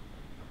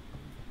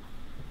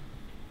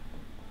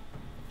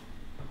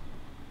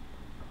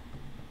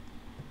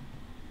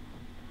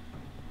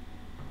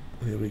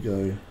 There we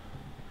go.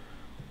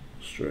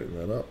 Straighten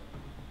that up.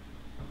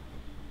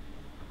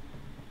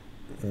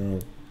 And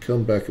I'll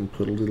come back and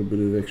put a little bit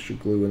of extra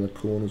glue in the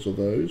corners of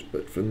those,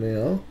 but for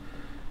now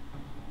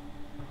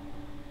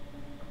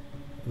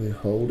they're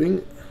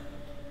holding.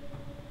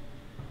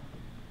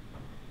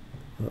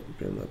 I'll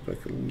bend that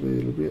back a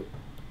little bit.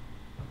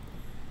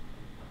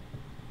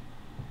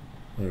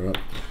 Alright,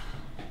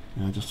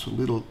 now just a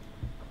little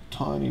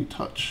tiny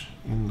touch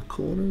in the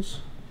corners.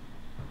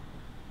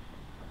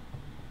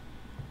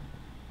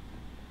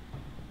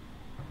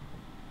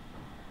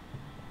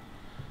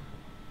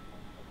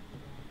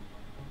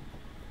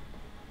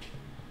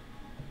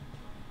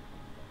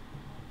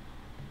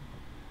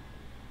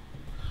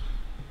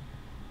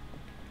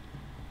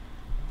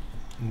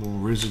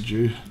 More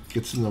residue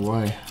gets in the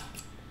way.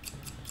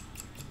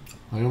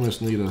 I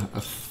almost need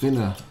a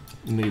thinner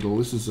needle.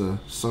 This is a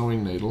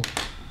sewing needle.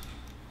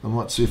 I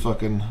might see if I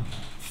can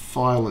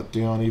file it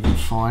down even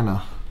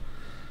finer.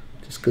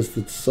 Just because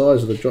the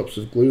size of the drops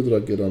of glue that I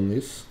get on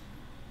this,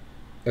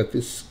 at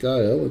this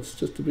scale, it's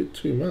just a bit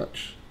too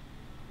much.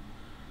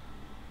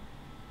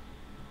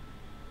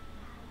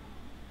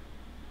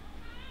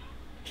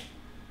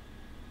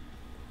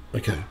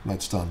 Okay,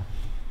 that's done.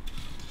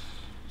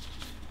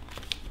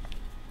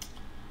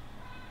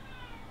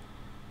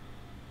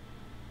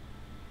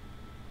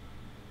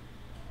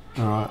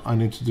 Alright, I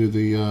need to do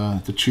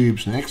the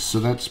tubes next, so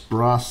that's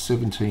brass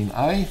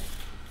 17A.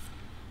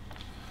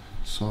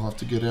 So I'll have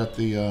to get out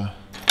the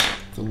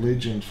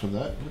legend for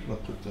that. Where did I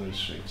put those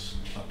sheets?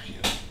 Up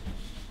here.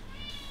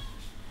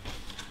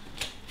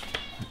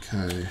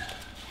 Okay.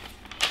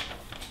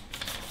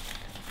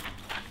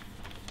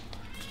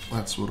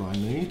 That's what I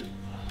need.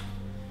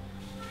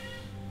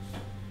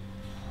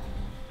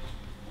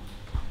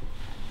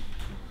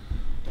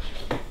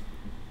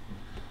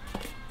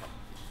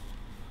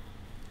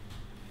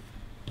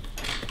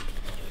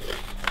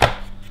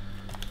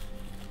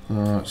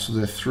 Alright, so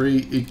they're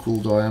 3 equal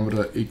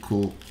diameter,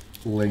 equal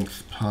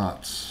length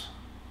parts,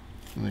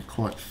 and they're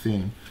quite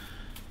thin.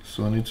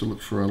 So I need to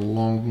look for a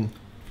long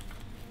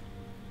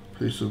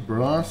piece of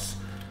brass.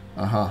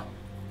 Aha.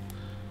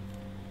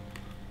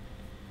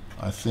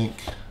 I think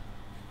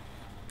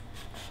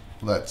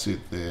that's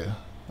it there.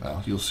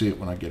 Well, you'll see it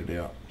when I get it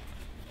out.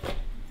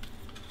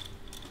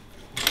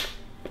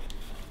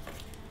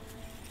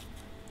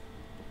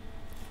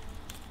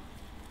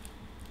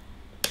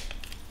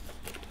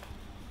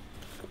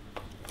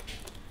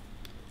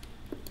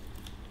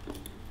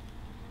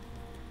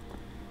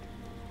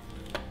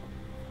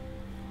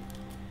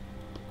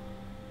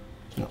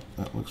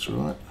 looks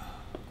right.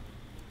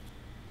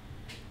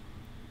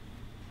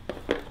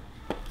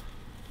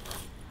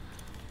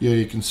 Yeah,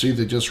 you can see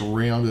they're just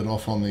rounded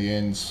off on the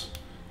ends,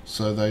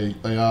 so they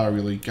are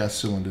really gas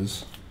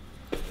cylinders.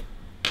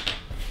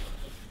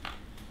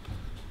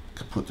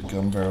 Could put the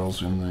gun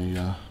barrels in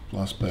the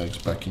blast bags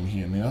back in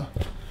here now.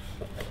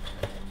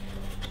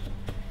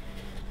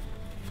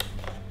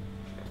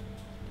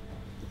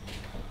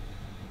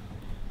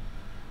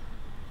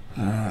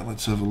 Alright,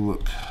 let's have a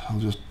look. I'll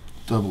just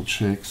double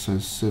check. So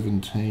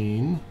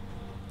 17.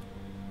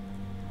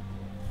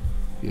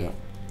 Yeah,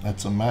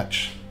 that's a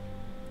match.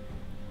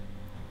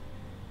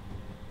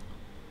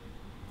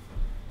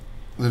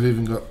 They've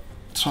even got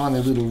tiny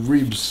little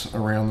ribs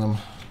around them.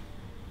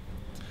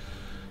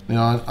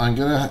 Now I'm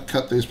going to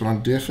cut these, but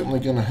I'm definitely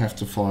going to have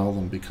to file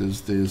them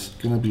because there's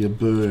going to be a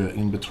burr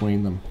in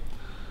between them.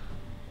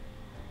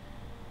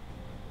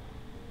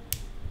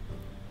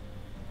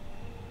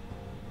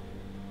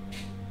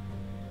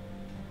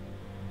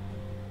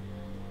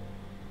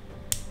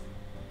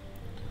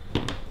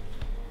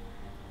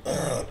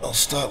 I'll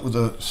start with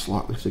a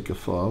slightly thicker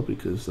file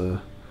because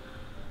the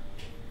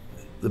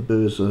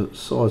burrs are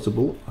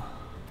sizable.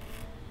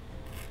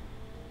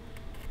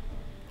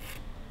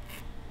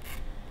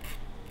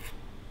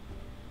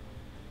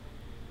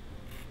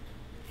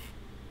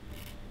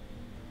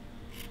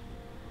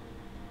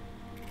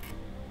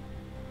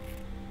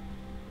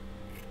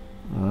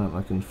 Alright,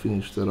 I can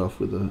finish that off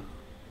with a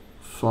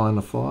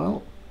finer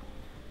file.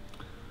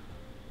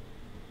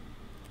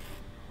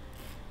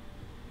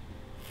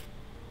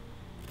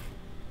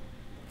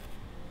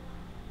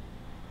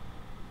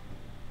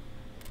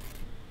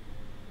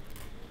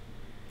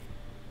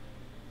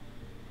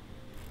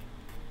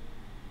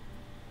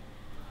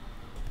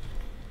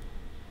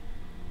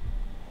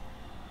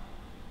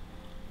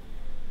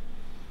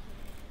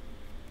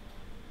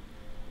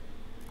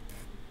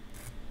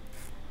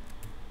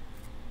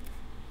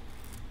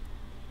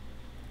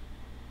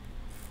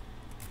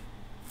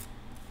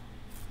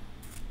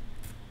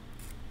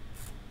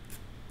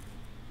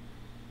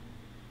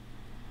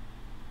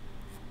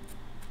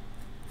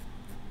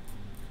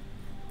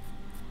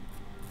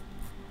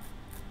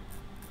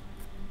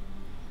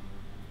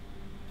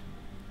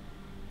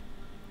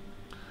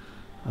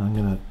 I'm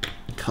going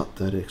to cut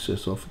that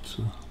excess off. It's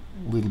a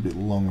little bit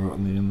longer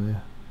on the end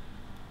there.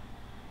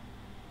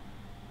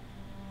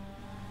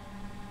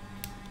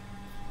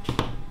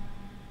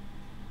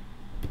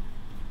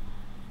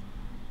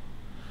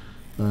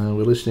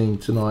 We're listening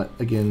tonight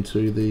again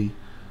to the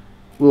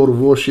World of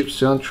Warships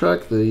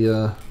soundtrack,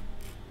 the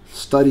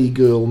Study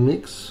Girl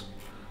mix.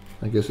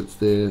 I guess it's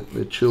their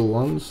chill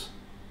ones.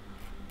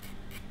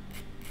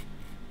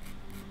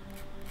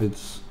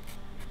 It's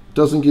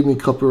doesn't give me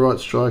copyright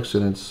strikes,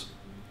 and it's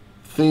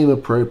theme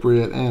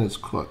appropriate, and it's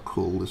quite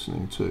cool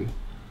listening to.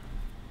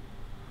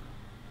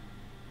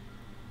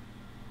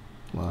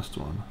 Last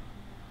one.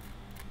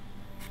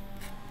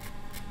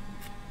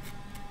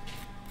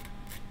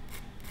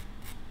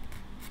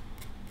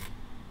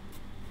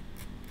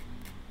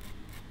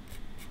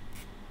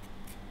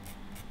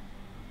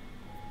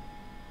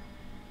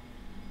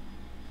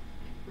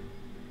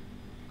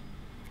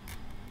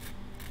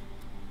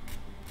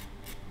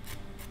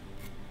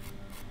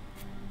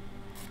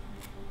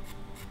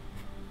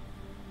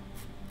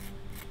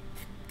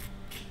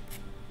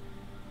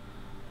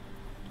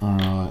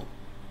 Alright.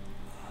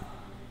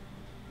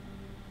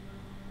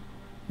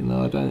 You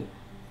know, I don't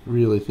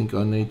really think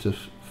I need to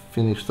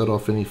finish that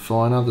off any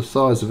finer. The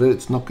size of it,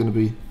 it's not going to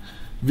be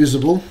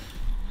visible.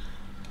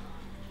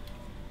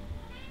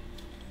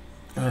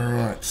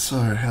 Alright, so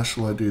how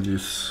shall I do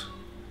this?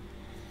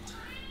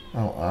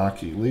 Oh,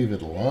 Archie, leave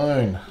it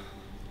alone.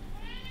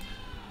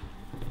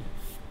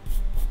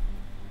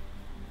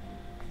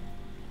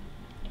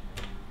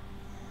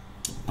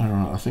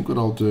 Alright, I think what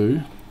I'll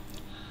do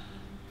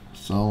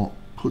is I'll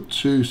put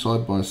two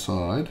side by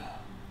side,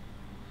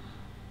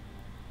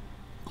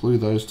 glue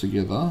those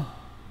together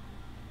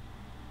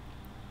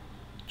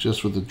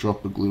just with a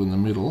drop of glue in the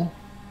middle,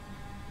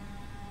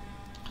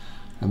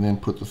 and then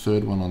put the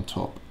third one on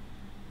top.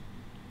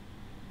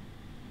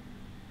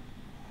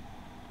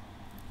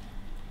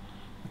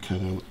 Okay,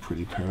 they look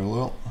pretty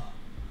parallel.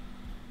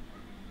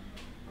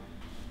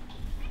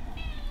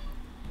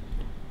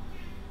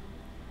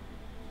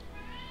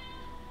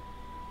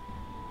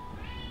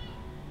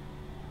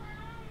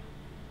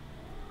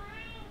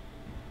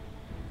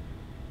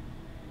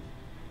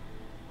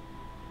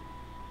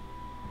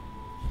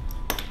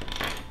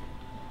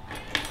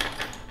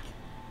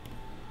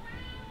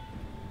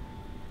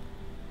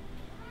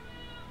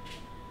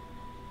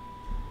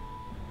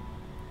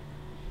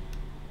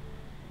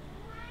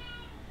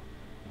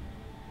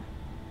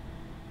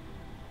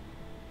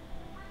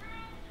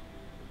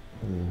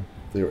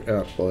 They're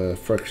out by a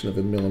fraction of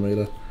a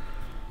millimeter.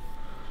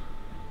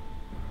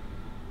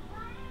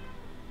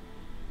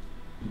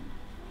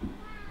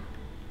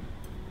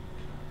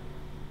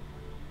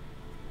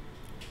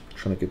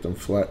 Trying to get them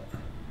flat.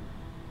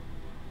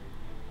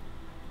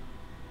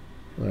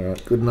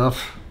 Alright, good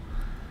enough.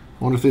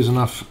 I wonder if there's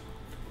enough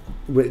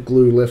wet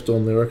glue left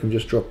on there, I can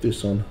just drop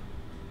this on.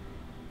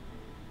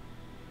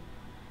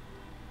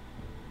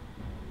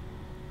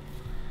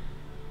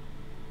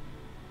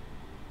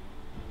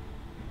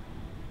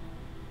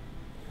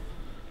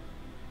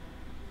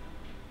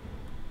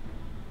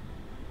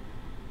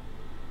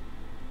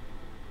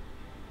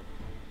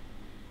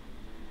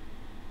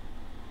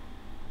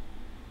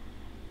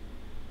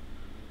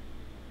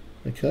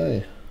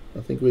 Okay, I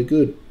think we're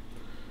good.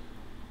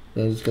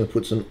 Now I'm just going to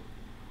put some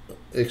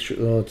extra,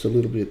 oh, it's a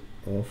little bit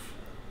off.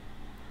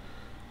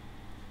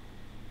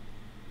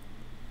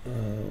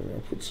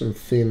 I'll put some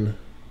thin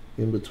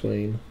in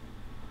between.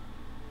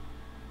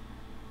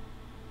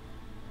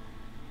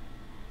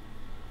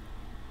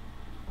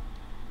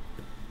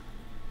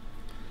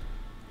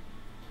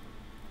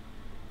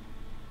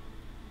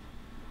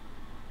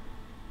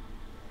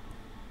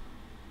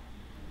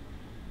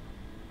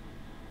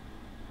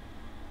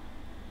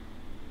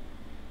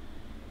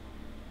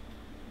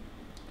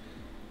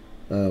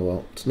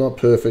 Well, it's not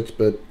perfect,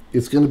 but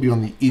it's going to be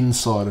on the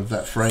inside of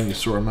that frame you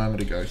saw a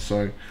moment ago,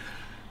 so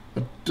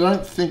I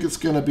don't think it's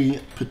going to be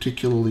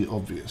particularly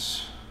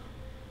obvious.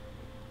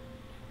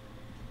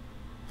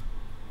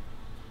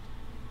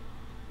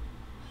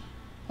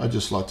 I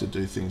just like to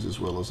do things as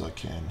well as I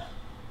can.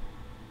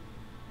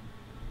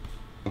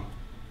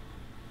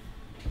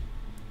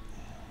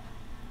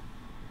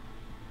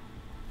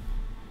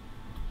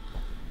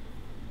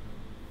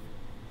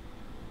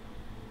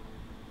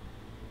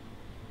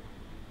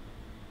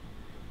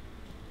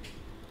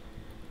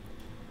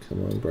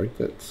 Come on, break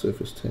that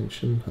surface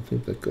tension. I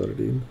think that got it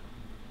in.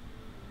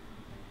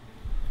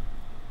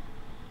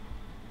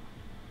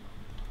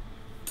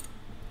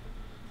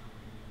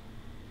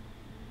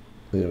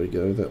 There we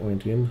go, that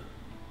went in.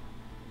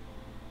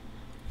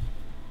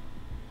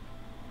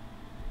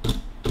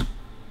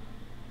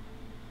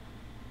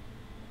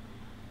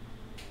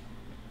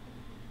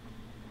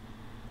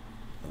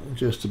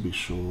 Just to be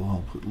sure,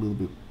 I'll put a little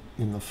bit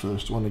in the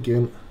first one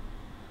again.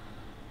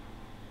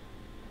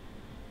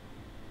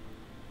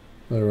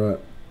 Alright,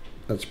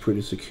 that's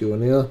pretty secure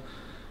now,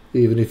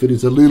 even if it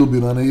is a little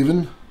bit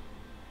uneven.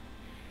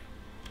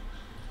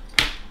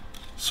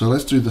 So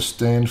let's do the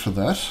stand for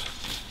that,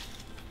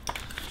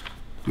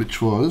 which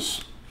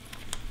was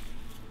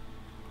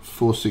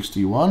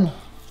 461.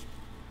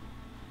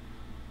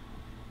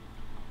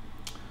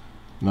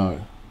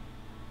 No,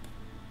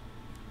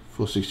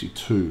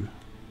 462.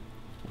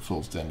 It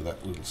falls down to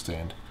that little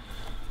stand.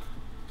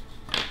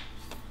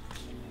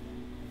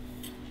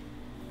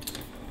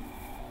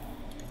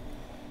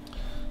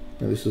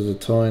 Now this is a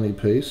tiny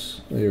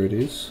piece. There it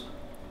is.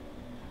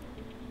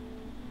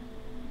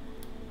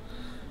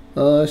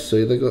 Oh, I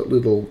see, they got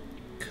little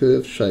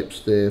curved shapes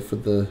there for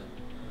the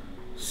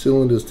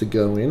cylinders to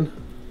go in.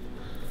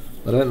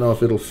 I don't know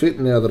if it'll fit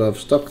now that I've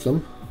stuck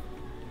them.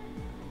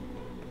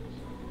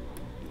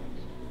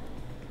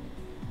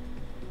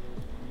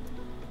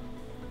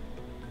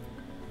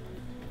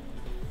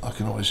 I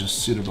can always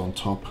just sit it on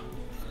top.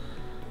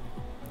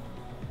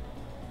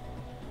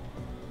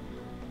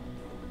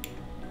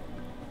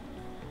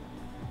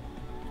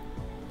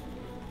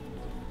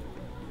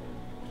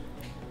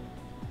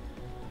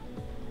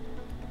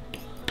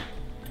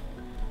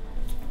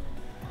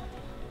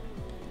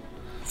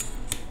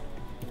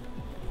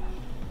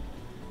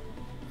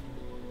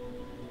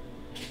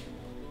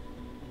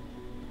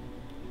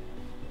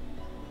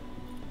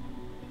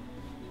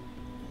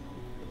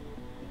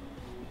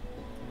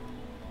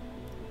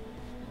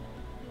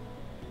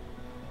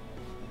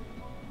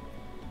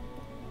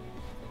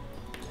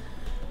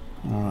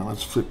 Alright,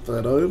 let's flip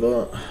that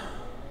over.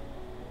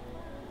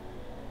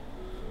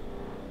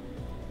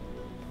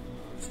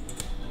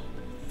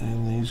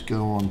 And these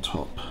go on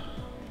top.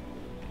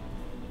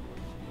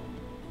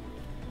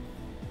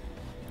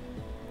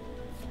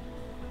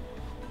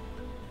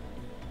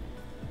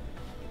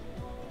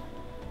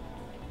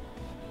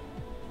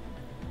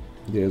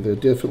 Yeah, they're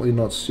definitely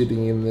not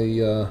sitting in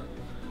the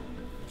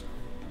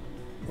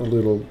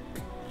little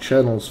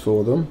channels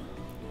for them.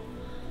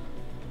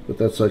 But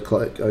that's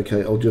okay.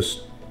 Okay, I'll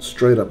just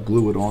straight up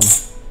glue it on.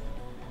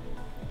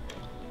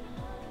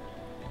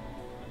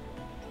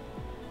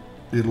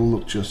 It'll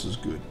look just as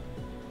good,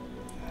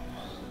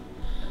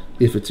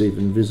 if it's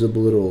even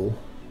visible at all.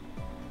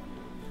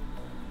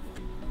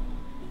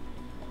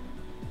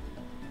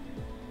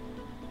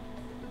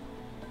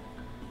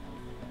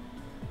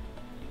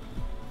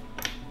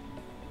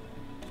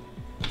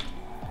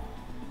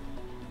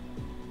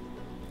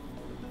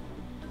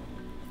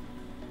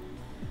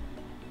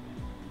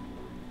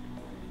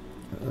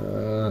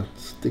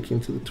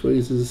 Sticking to the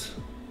tweezers.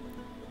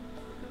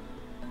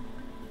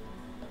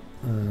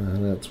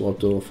 And that's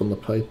wiped off on the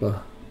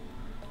paper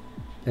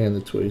and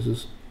the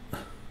tweezers.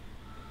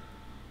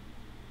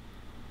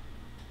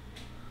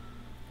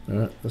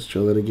 Alright, let's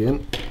try that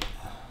again.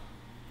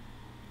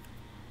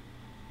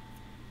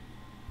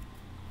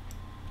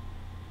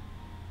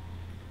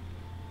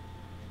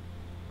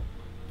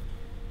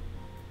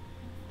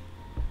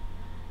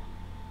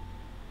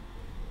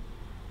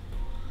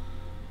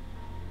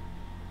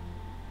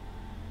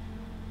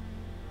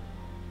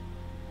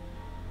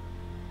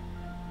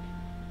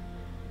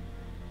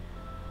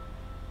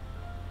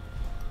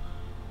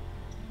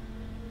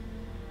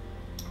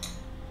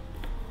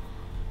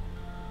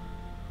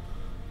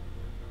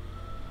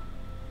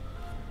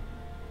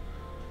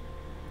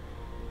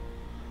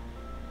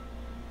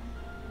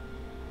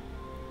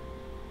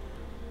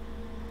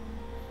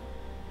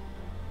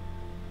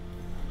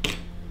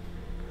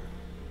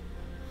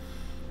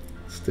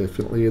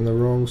 definitely in the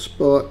wrong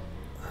spot.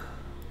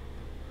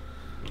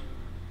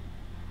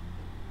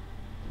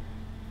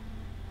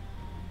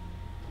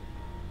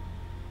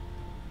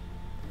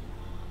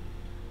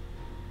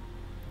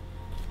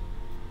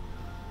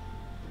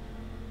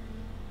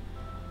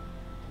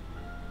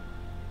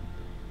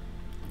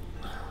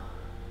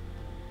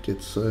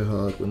 Gets so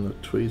hard when the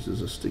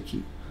tweezers are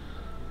sticky.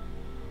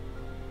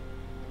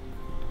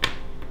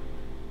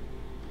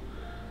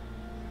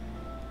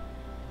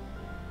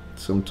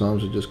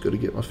 Sometimes I just got to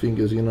get my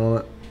fingers in on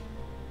it.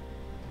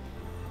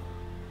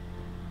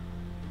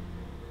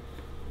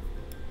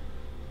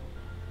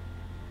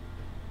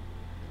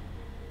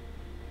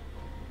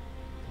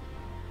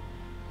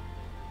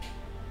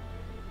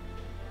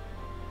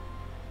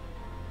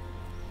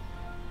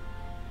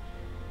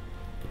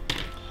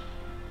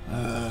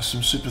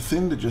 Some super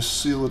thin to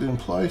just seal it in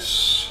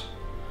place.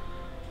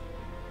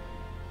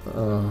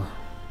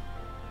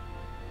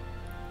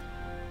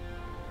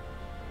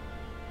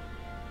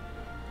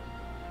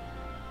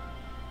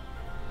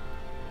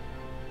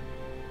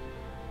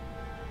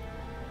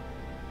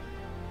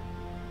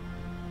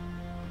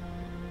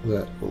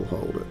 That will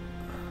hold it.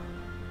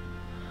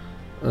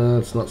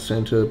 It's not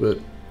center, but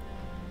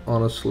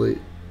honestly,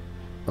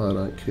 I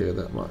don't care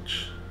that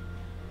much.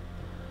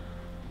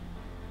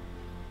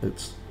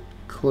 It's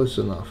close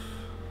enough.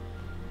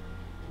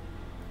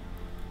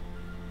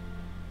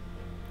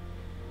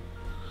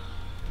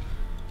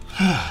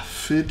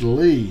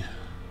 Fiddly.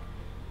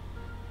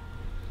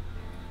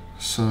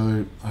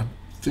 So I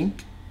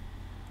think,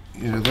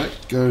 yeah,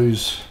 that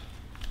goes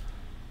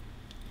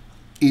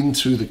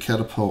into the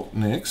catapult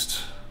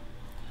next,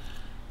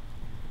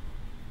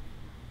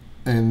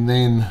 and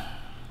then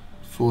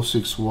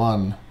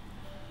 461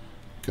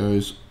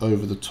 goes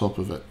over the top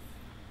of it.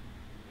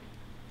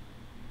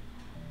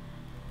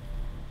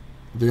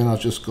 Then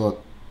I've just got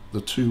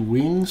the two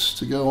wings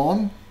to go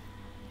on,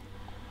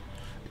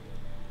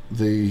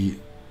 the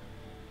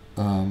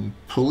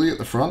pulley at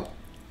the front,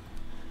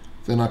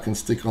 then I can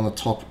stick on the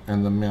top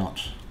and the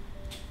mount.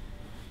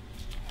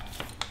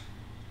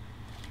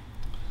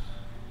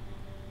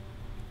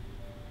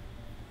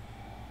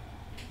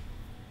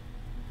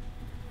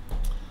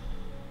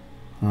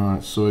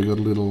 Alright, so we got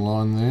a little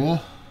line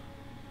there,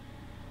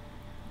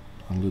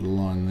 a little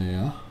line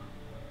there,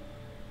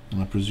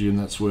 and I presume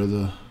that's where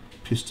the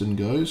piston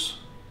goes.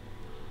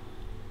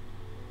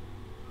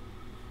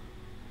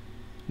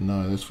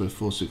 No, that's where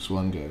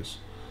 461 goes.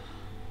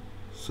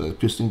 So the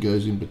piston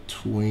goes in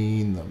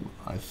between them,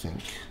 I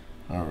think.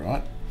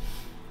 Alright.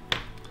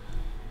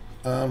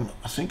 I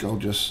think I'll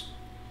just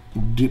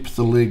dip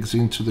the legs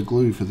into the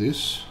glue for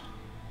this,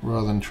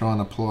 rather than try and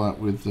apply it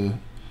with the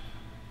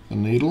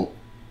needle.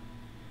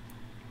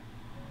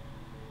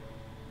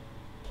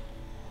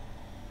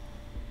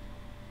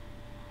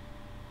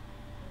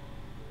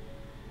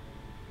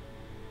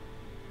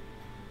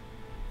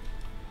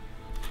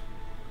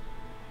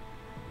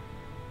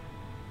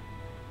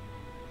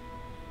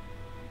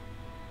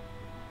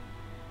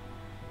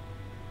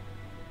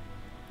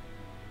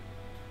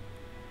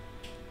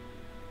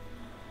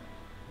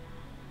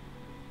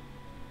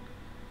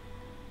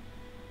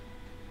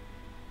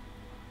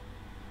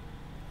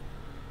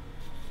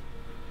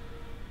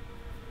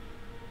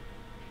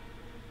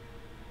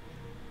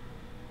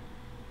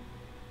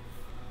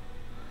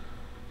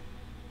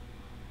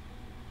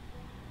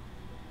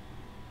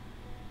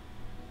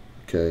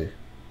 Okay,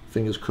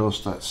 fingers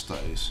crossed that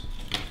stays.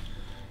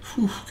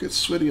 Whew, gets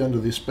sweaty under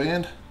this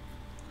band.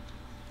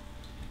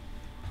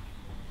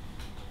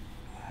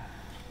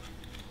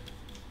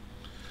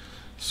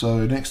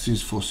 So next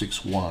is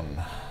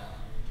 461.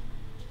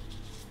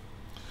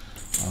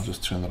 I'll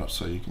just turn that up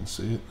so you can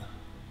see it.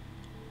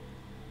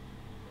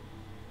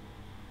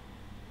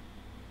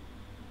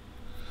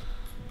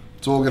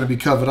 It's all going to be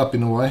covered up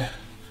in a way.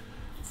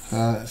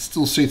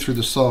 Still see through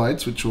the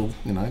sides, which will,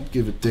 you know,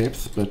 give it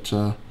depth, but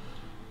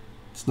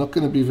it's not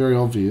going to be very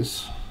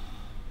obvious.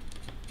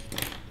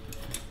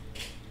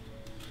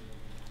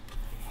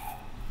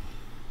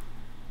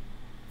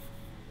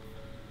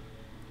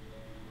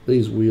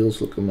 These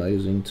wheels look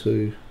amazing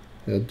too,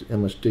 how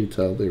much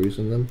detail there is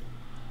in them.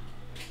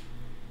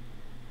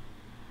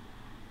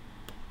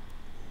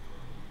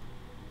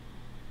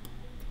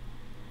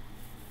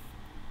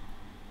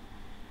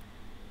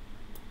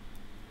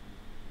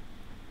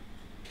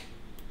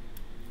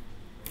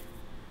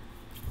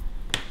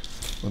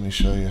 Let me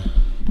show you.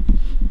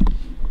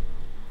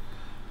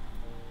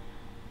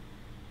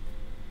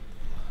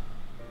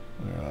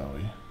 Where are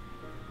we?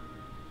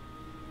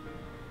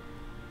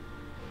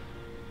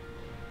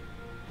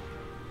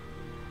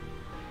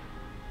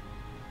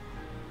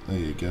 There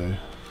you go.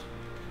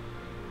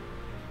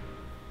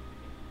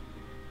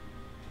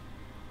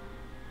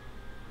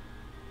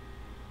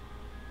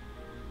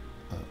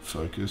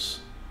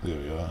 Focus. There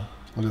we are.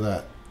 Look at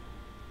that.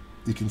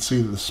 You can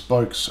see that the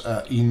spokes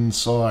are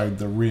inside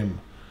the rim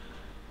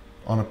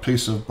on a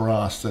piece of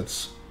brass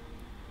that's,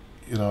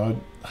 you know,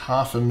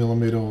 0.5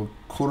 millimeter or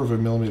 1/4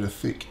 millimeter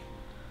thick.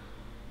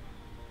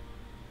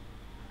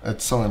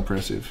 It's so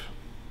impressive.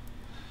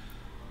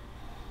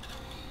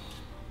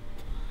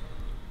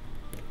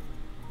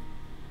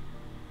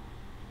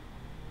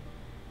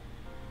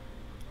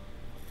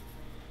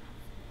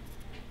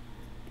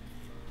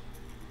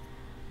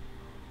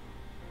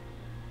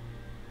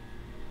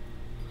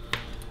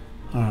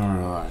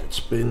 it's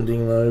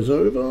bending those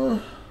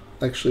over.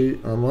 Actually,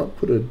 I might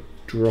put a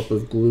drop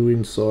of glue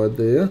inside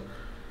there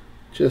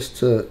just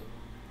to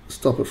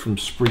stop it from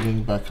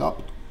springing back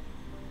up.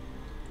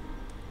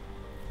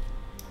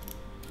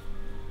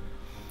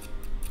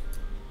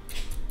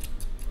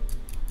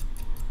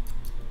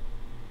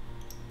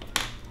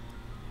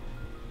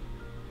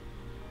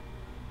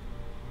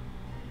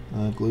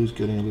 Glue's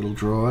getting a little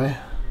dry.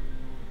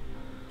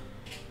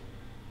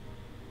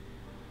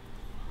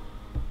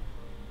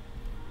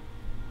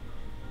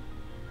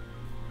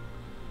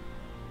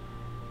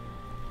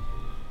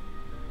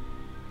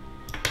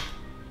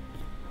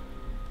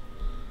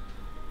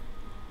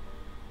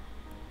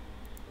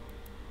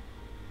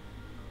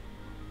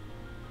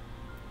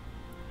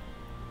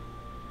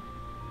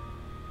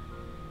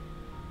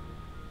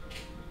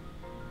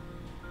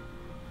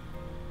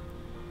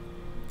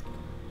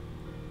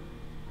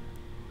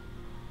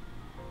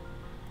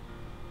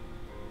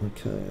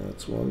 Okay,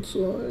 that's one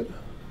side.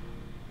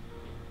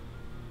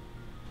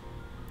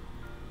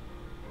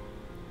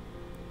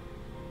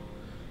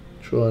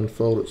 Try and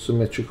fold it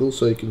symmetrical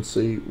so you can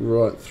see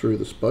right through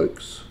the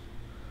spokes.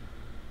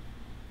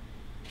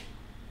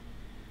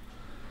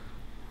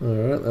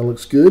 Alright, that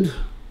looks good.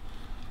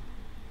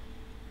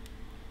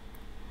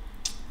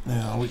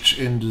 Now, which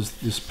end does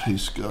this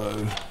piece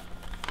go?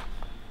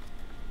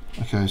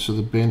 Okay, so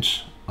the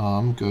bent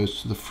arm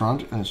goes to the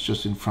front and it's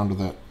just in front of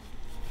that.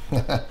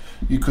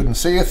 You couldn't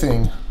see a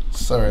thing.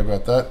 Sorry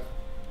about that.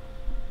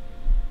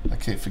 I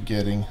keep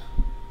forgetting.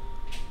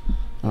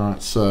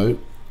 Alright, so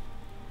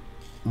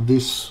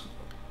this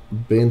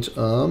bent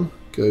arm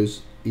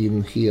goes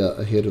in here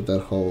ahead of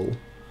that hole.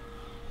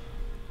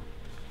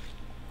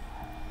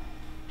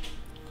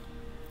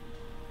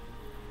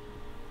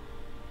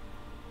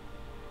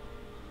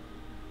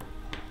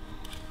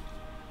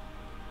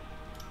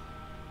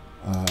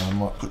 I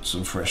might put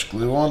some fresh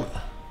glue on.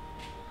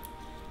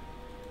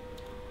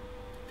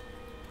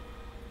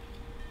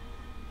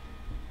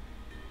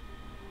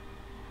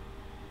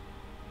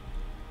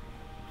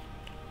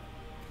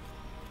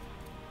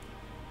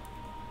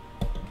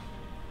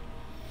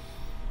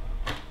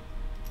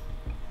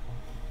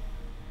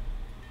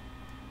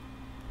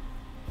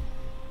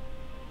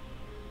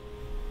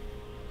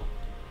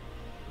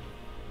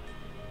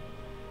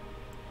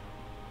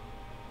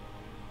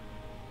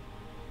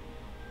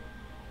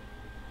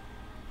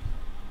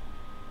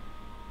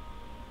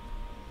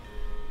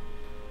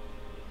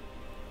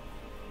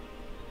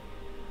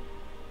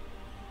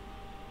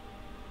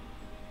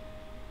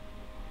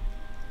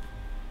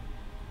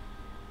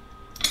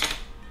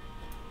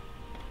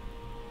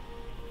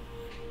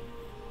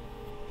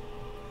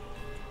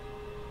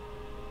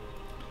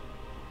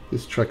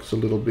 This track's a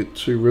little bit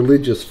too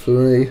religious for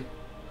me.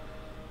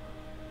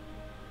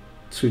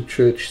 Too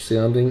church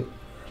sounding.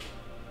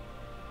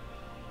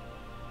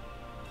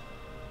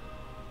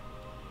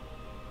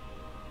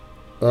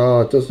 Oh,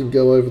 it doesn't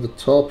go over the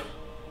top.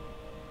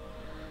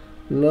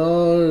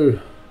 No.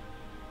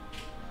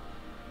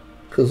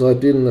 Because I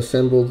didn't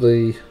assemble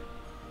the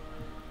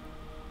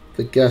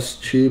gas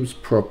tubes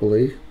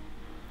properly.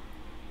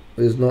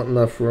 There's not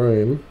enough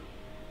room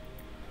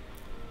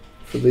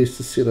for these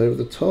to sit over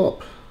the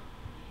top.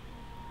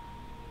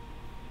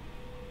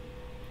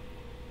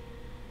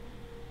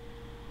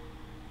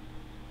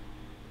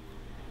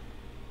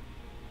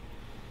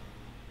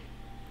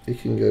 It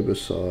can go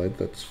beside,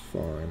 that's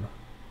fine.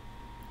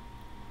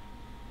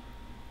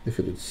 If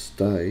it'd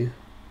stay.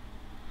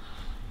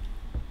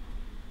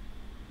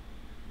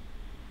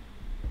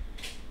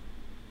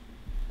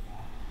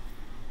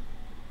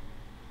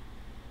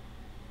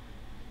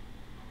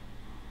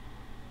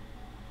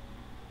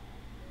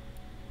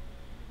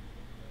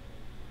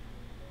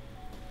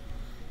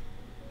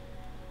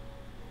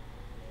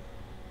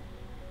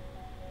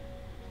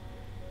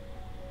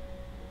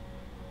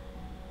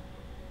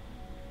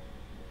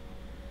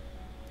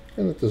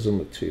 And it doesn't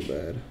look too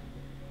bad.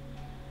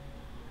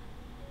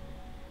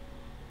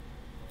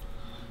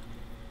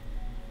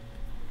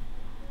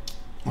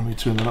 Let me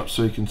turn that up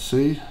so you can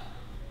see.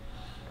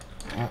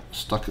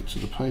 Stuck it to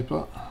the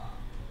paper.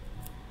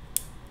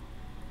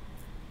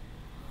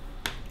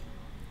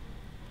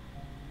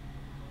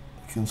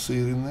 You can see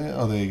it in there.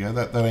 Oh, there you go.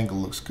 That angle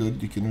looks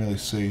good. You can really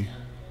see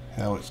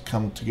how it's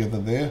come together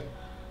there.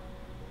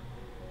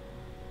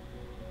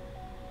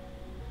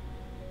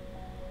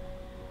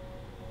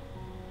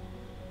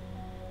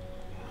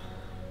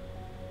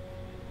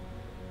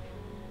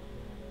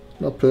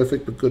 Not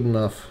perfect, but good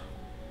enough.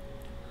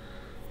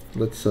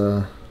 Let's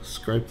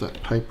scrape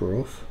that paper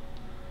off.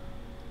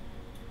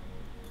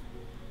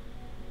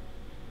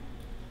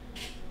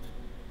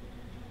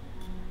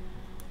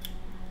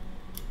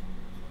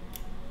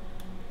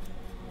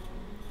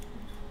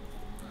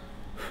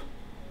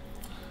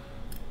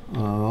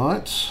 All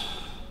right.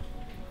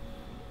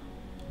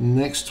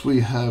 Next we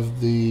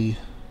have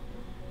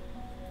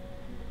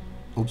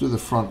I'll do the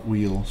front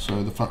wheel.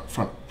 So the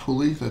front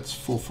pulley, that's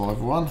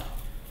 451.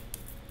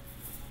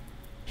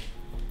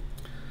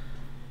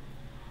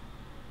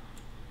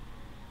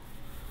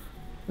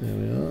 There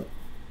we are.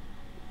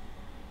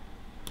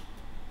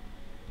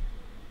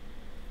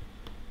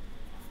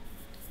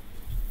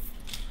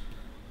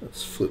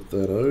 Let's flip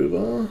that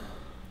over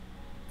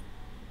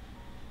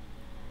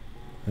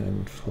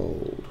and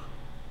fold.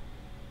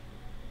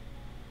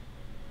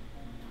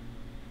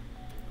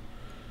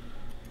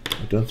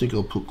 I don't think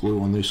I'll put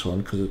glue on this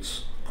one because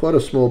it's quite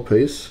a small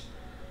piece,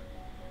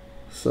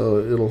 so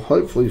it'll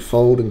hopefully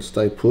fold and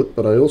stay put,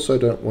 but I also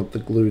don't want the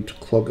glue to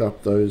clog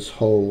up those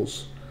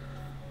holes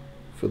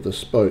for the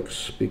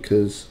spokes,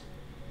 because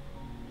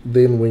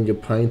then when you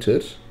paint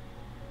it,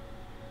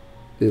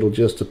 it'll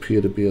just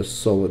appear to be a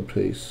solid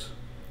piece,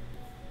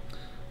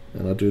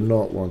 and I do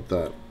not want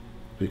that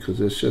because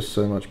there's just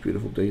so much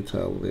beautiful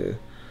detail there.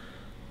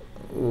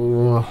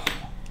 Oh,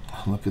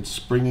 look, it's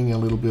springing a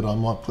little bit. I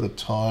might put a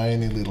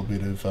tiny little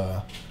bit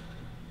of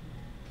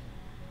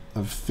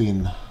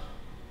thin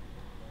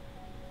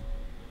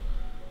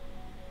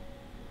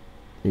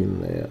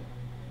in there.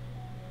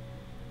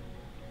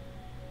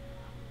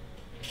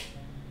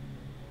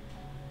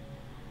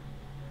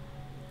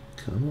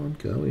 Come on,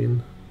 go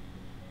in.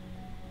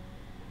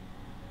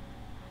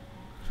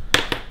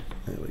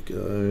 There we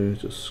go,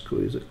 just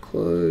squeeze it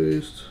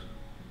closed.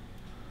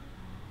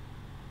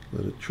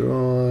 Let it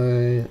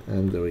dry,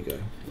 and there we go.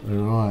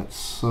 Alright,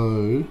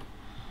 so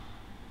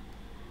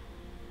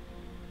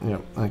yeah,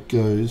 that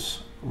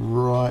goes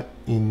right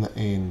in the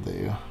end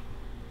there.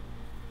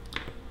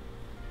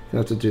 You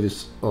have to do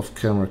this off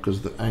camera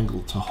because the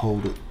angle to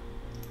hold it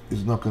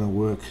is not going to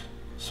work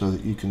so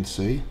that you can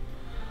see.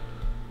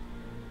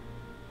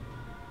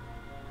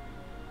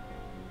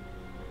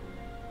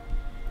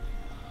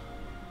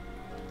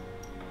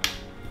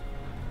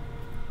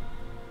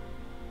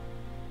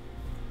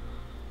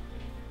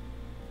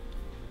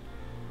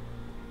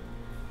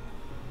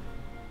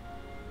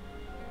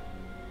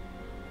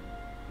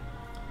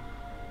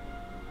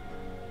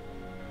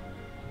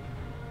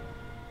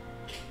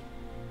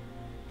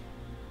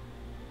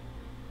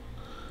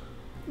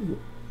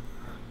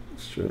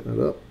 Straighten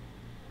it up.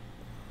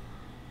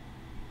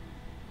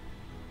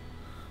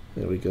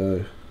 There we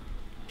go.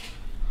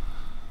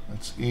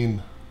 That's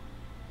in.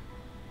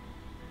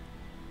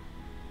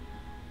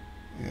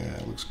 Yeah,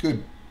 it looks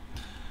good.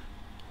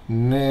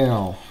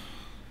 Now,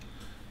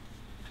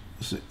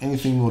 is there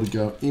anything more to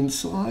go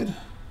inside?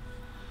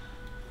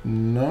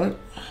 No.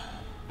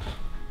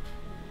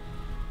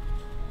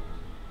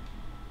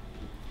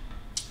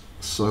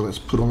 So let's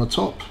put on the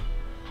top.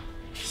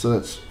 So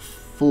that's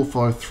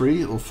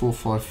 453 or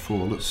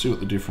 454. Let's see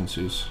what the difference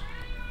is.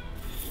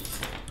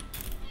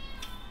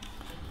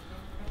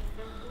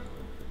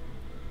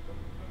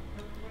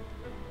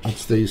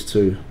 It's these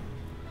two.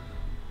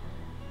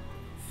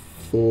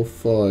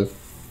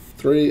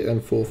 453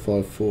 and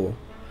 454.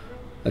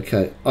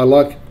 Okay, I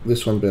like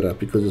this one better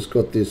because it's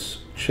got this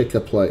checker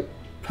plate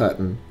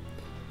pattern,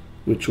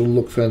 which will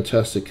look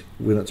fantastic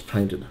when it's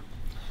painted.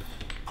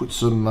 Put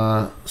some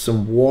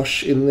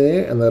wash in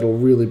there, and that'll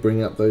really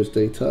bring up those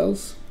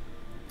details.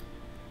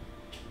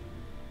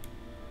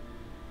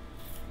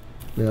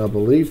 Now I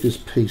believe this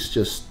piece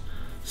just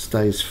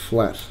stays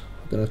flat.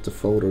 I don't have to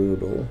fold it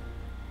at all.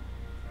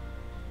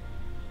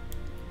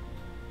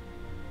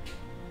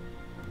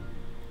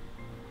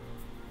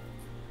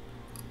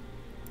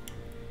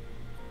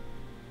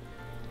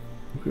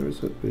 Where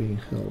is it being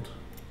held?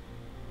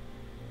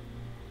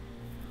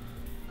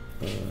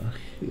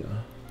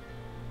 Here.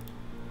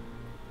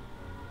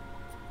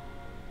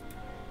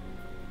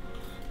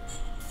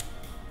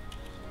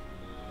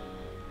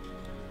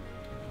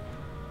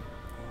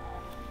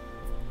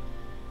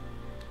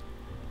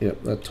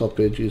 Yep, that top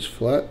edge is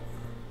flat.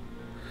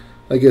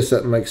 I guess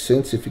that makes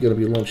sense if you're going to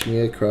be launching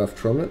aircraft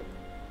from it.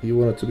 You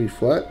want it to be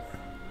flat.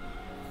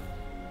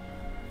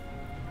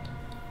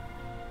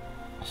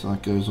 So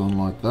that goes on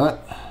like that.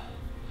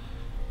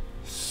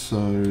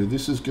 So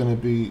this is going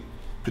to be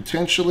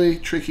potentially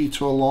tricky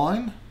to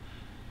align.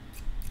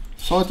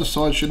 Side to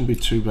side shouldn't be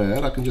too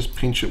bad. I can just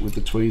pinch it with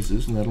the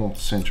tweezers and that'll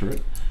center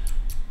it.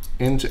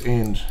 End to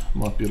end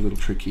might be a little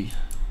tricky.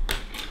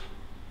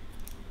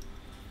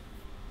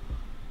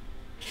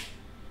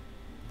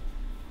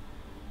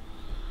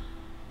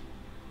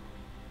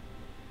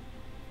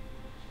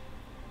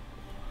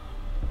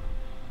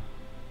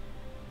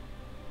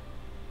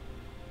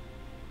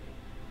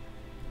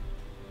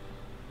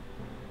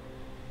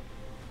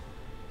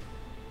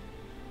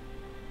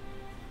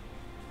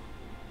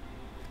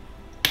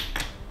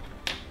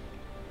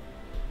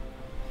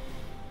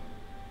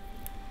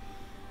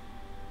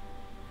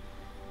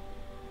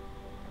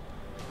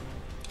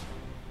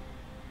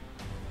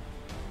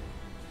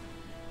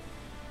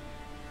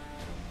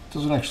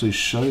 Doesn't actually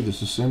show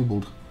this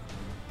assembled.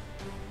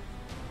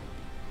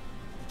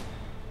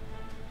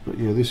 But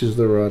yeah, this is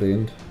the right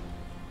end.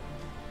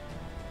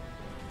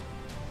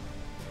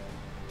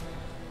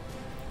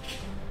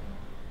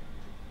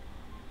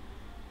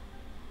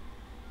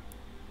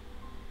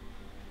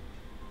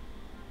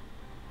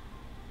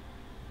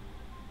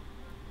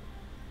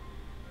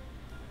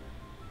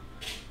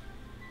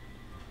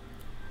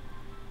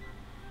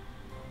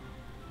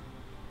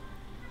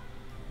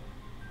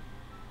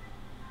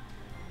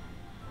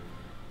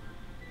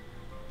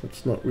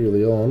 It's not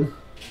really on,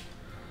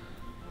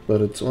 but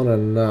it's on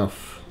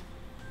enough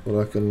but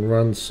I can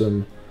run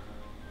some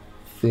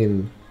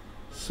thin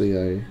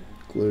CA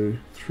glue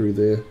through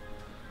there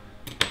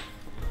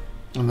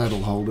and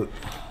that'll hold it.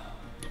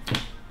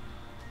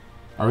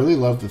 I really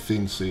love the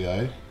thin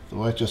CA, the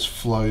way it just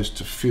flows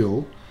to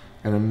fill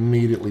and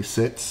immediately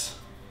sets.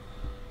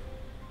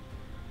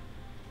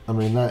 I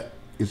mean, that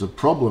is a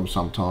problem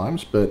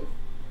sometimes, but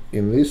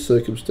in these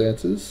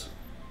circumstances,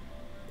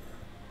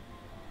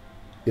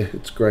 yeah,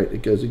 it's great.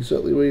 It goes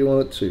exactly where you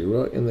want it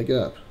to, right in the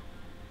gap.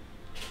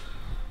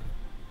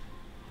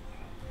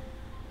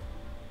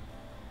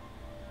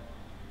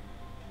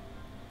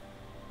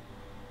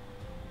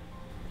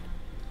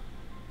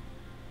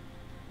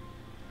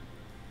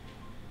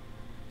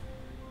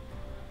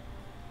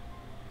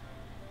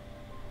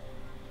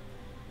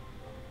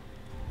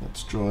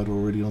 That's dried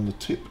already on the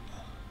tip.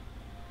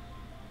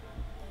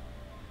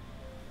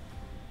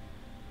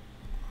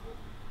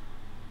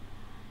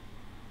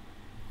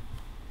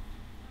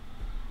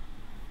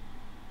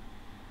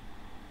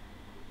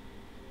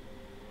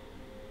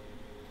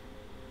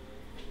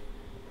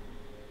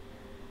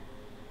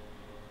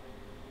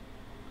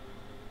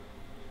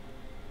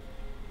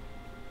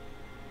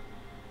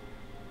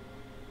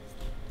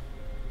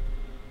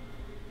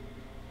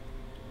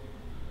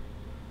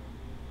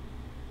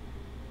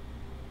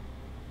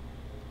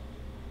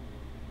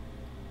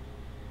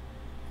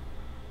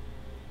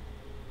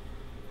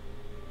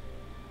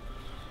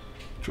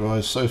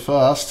 Dries so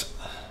fast,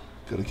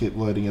 got to keep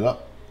loading it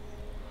up.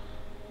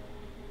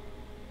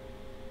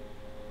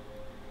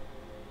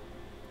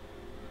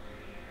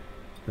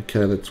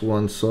 Okay, that's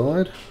one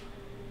side.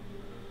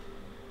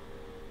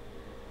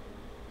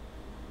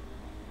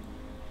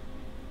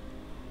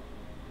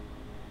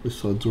 This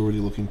side's already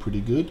looking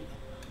pretty good.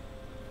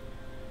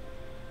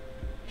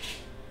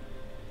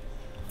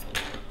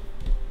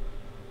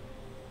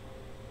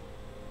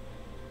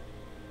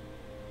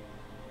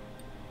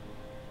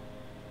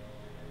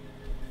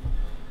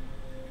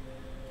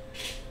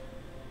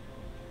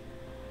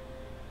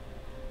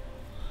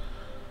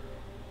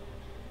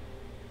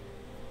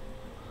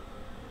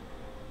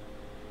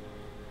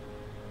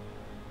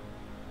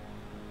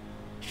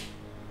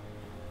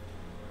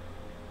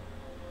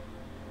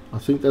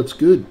 I think that's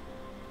good.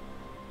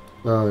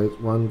 Oh, there's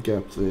one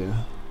gap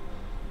there.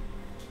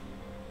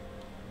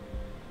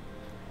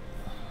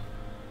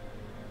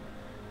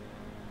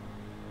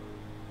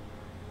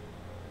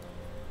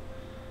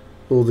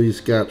 All these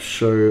gaps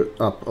show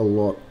up a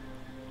lot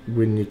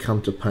when you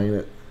come to paint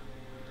it.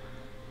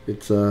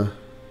 It's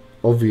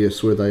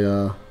obvious where they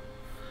are.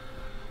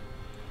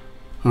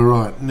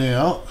 Alright,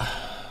 now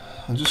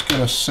I'm just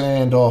going to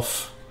sand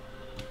off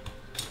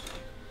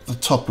the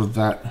top of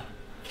that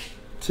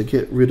to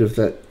get rid of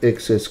that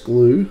excess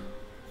glue.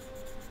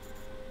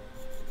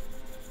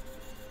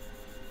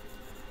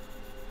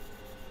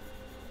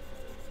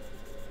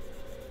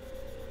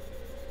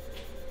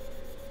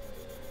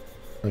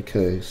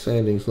 Okay,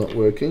 sanding's not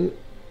working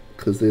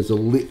because there's a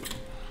lip,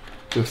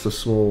 just a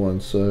small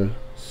one, so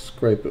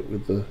scrape it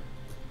with the...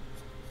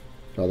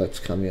 Oh, that's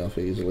coming off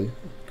easily.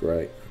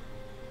 Great.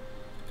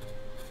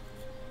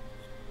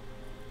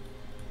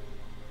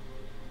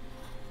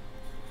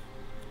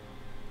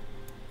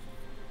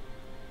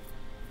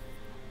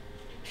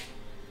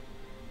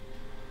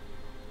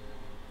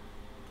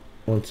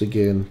 Once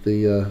again,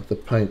 the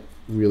paint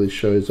really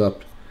shows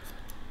up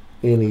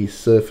any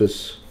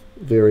surface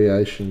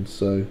variation,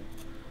 so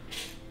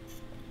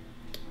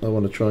I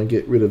want to try and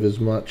get rid of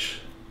as much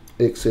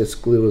excess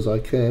glue as I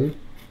can,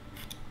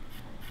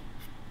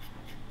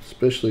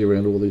 especially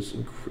around all these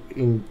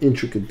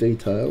intricate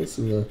details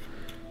in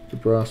the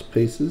brass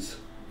pieces.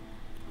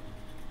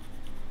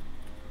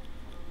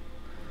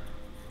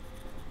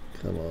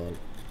 Come on,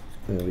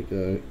 there we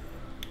go.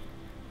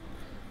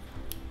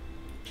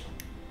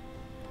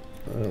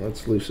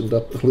 That's loosened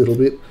up a little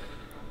bit.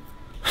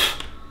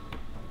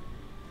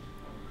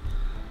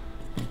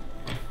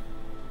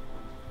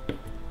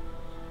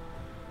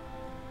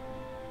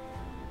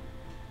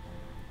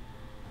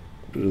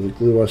 Bit of the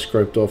glue I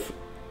scraped off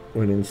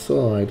went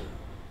inside.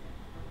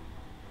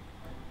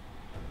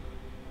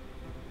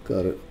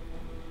 Got it.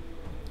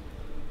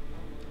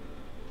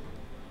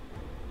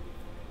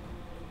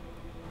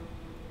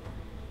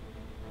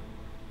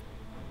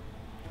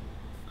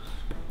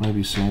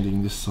 Maybe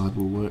sanding this side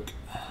will work.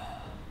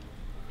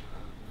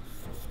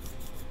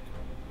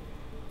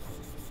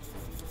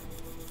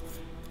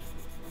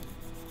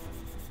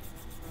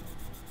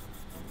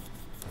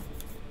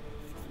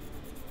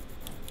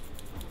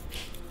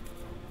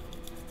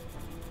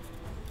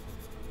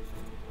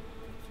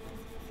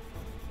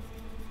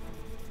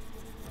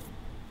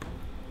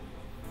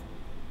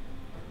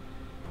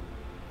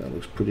 That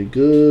looks pretty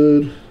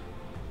good.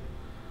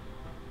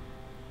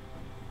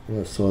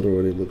 That side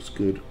already looks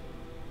good.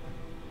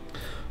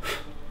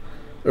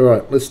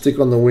 Alright, let's stick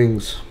on the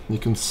wings. You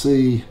can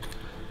see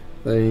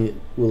they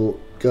will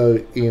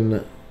go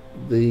in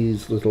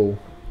these little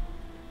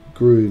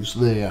grooves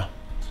there.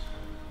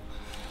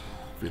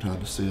 A bit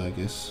hard to see, I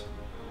guess.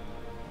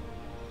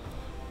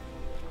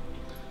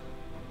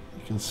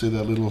 You can see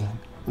that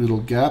little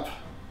gap.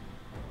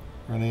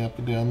 running up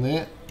and down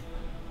there.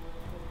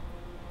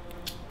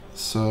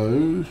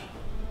 So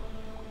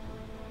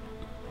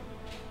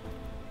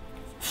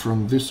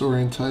from this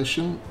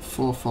orientation,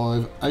 4,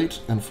 5,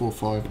 8 and 4,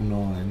 5,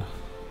 9.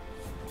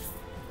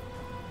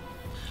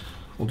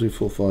 I'll do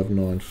 4, 5,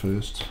 9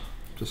 first,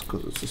 just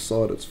because it's the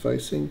side it's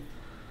facing.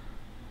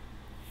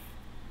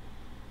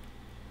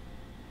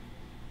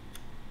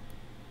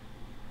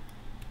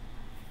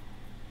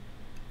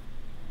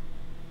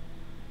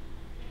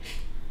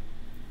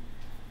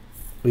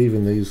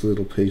 Even these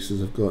little pieces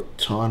have got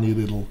tiny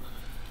little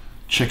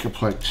checker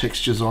plate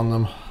textures on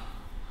them.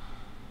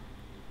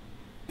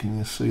 Can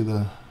you see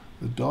the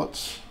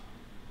dots?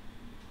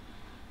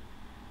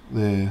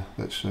 There,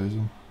 that shows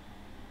them.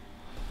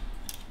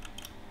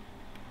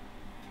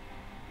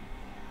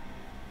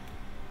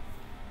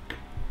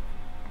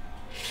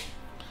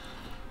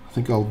 I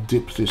think I'll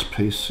dip this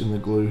piece in the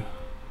glue.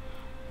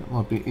 That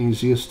might be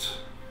easiest.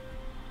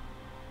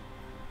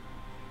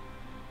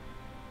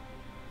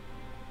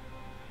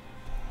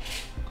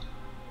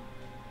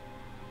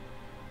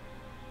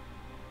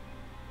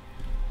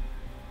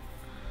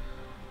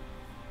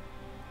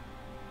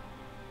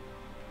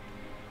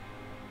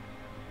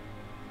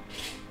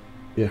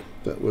 Yeah,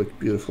 that worked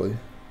beautifully.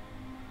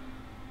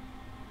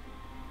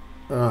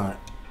 Alright,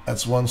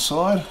 that's one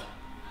side.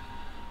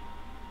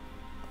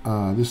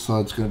 This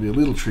side's going to be a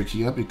little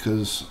trickier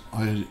because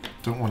I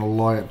don't want to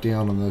lie it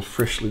down on the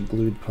freshly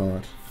glued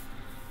part.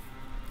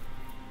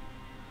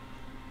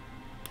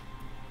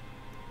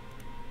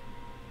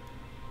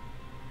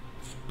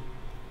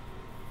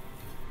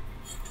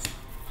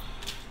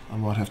 I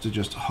might have to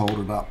just hold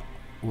it up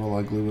while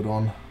I glue it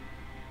on.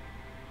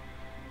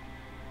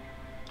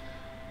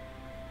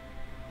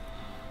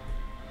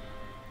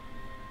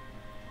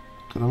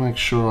 Gotta make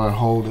sure I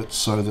hold it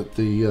so that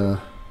the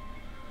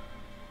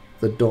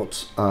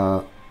dots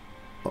are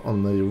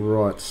on the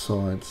right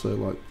side, so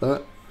like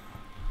that.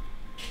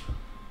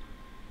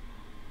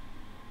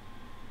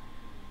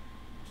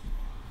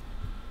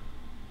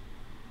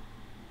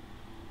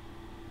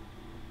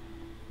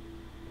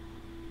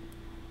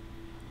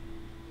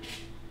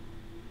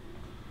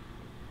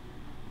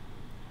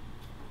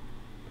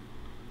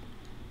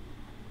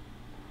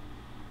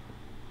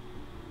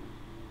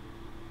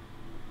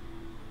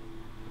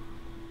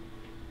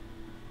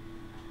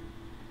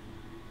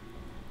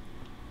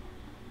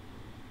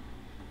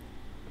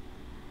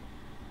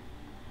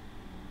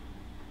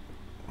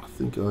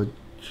 I think I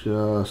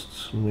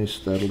just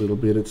missed that a little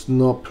bit. It's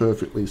not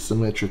perfectly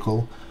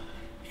symmetrical.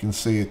 You can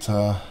see it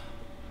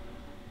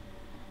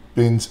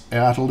bends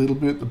out a little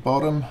bit at the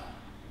bottom,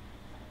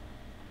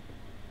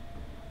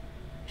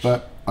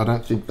 but I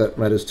don't think that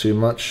matters too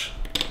much.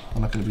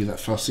 I'm not going to be that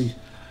fussy.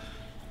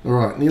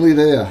 Alright, nearly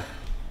there.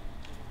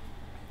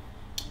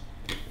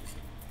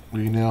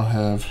 We now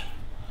have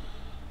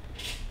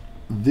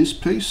this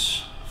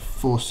piece,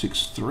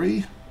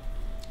 463.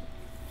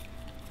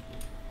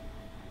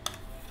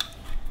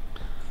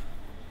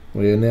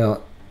 We are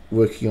now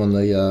working on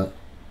the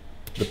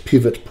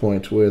pivot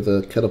point where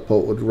the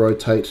catapult would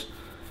rotate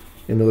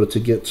in order to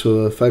get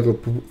to a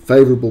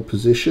favourable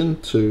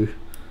position to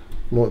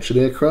launch an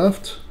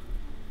aircraft.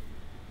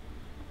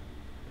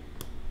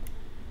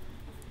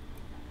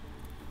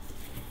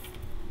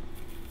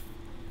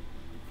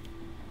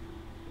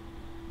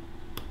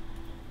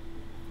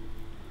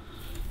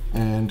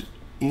 And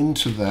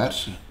into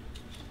that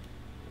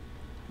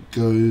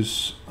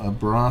goes a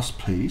brass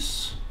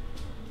piece.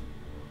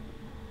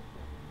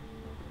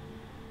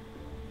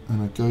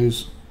 And it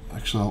goes,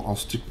 actually I'll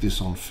stick this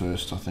on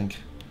first, I think.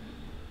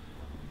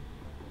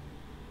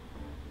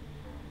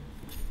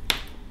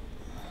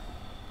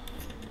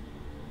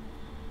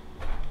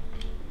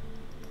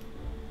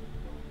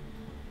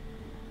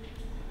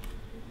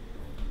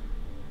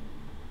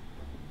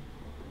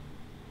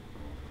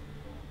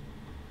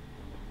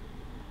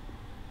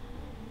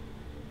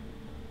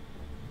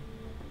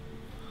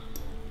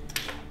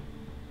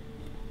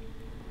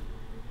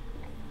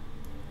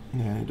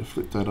 Now I need to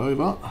flip that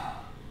over.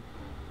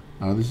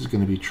 This is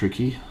going to be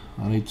tricky.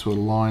 I need to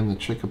align the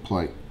checker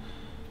plate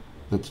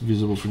that's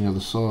visible from the other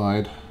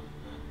side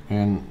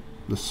and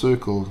the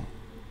circle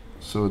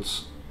so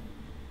it's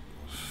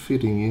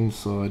fitting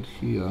inside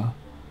here.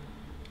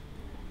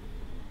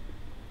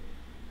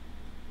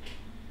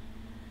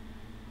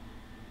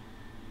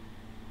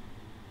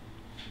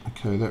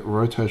 Okay, that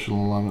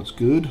rotational alignment's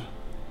good,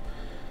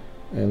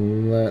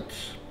 and that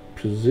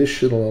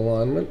positional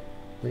alignment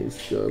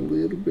needs to go a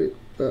little bit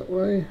that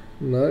way.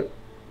 No.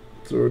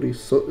 It's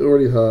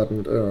already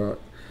hardened. All right.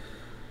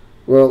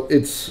 Well,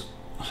 it's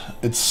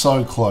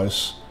so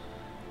close,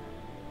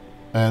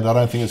 and I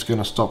don't think it's going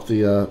to stop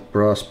the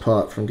brass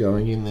part from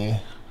going in there.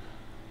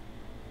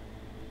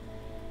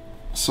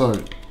 So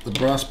the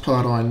brass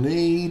part I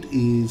need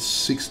is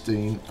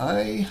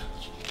 16A.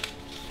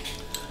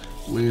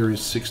 Where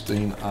is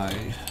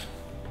 16A?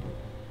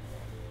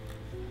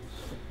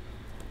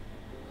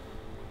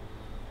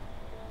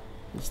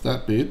 It's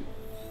that bit.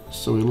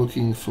 So we're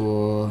looking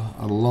for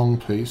a long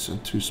piece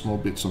and two small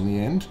bits on the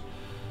end.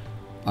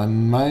 I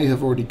may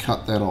have already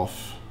cut that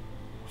off.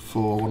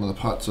 for one of the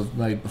parts I've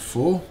made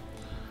before,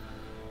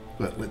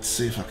 but let's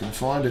see if I can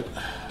find it.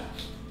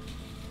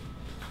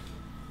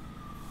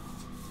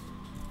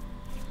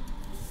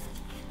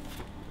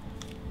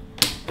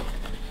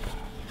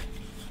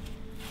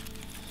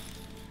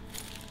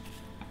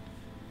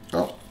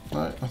 Oh,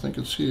 no, I think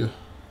it's here.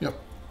 Yep.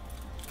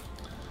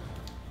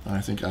 I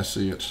think I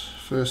see it.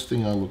 First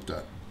thing I looked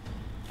at.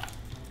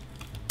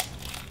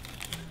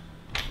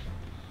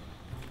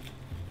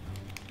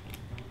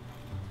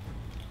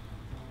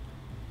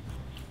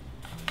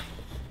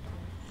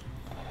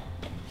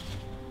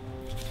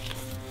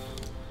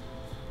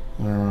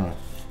 Alright,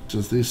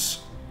 does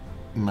this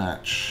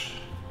match?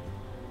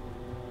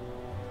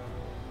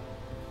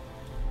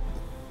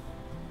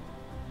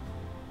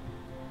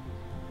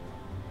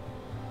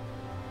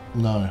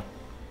 No,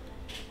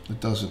 it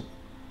doesn't.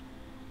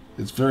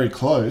 It's very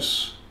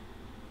close,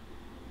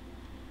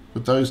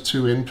 but those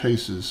two end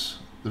pieces,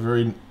 the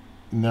very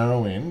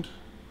narrow end,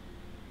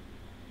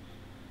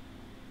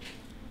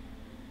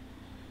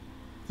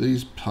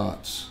 these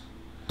parts,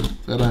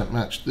 they don't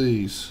match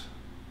these.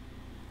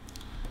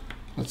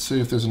 Let's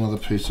see if there's another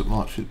piece that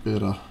might fit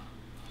better.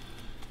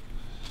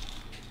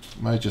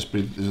 It may just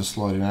be there's a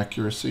slight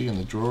inaccuracy in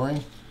the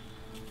drawing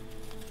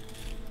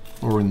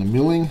or in the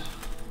milling.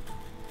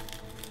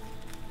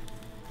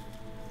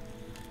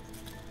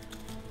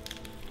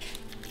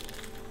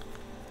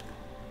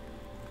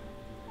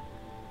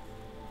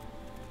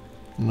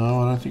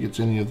 No, I don't think it's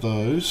any of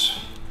those.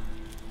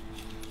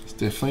 It's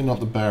definitely not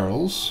the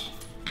barrels.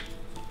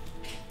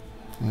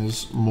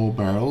 There's more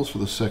barrels for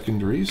the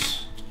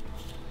secondaries.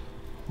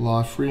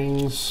 Life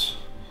rings,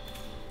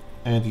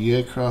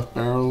 anti-aircraft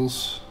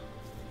barrels,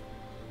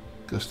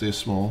 because they're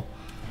small.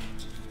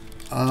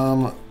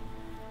 And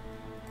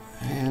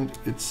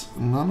it's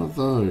none of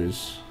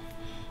those.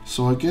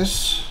 So I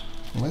guess,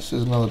 unless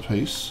there's another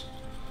piece,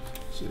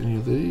 is there any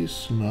of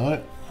these?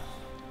 No.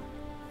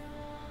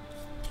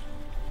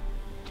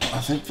 I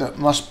think that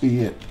must be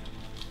it.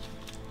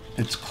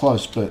 It's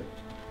close, but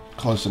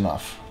close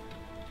enough.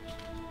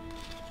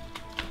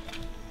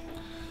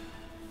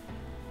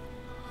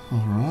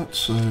 Alright,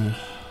 so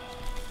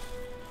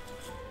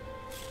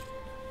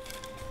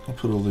I'll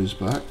put all these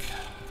back.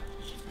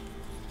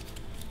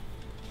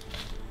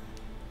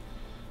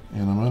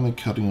 And I'm only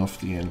cutting off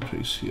the end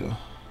piece here.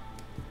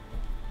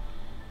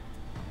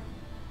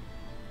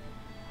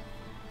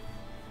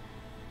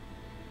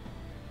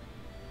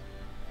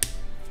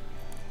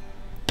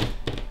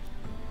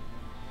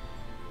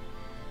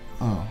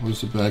 Oh, where's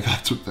the bag I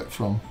took that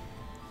from?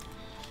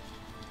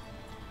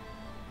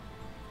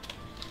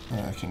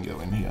 I can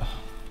go in here.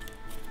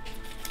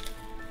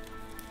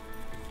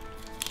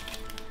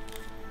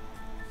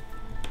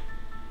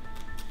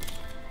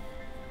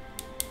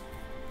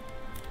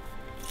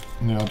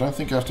 Now, I don't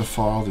think I have to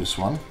file this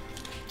one.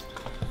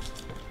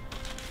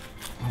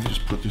 I'll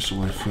just put this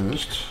away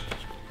first.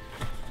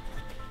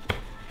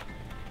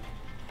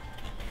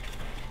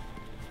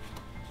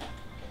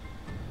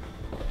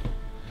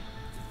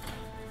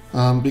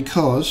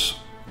 Because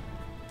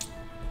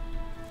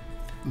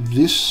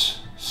this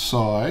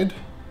side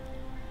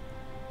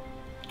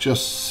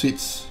just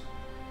sits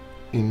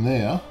in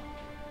there,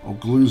 or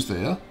glues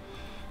there,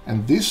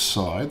 and this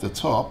side, the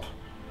top,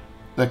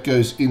 that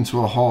goes into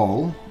a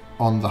hole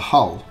on the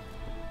hull.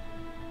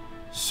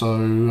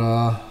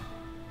 So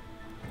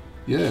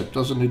yeah, it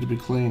doesn't need to be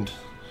cleaned.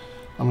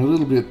 I'm a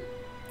little bit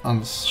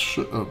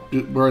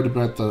worried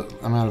about the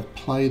amount of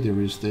play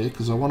there is there,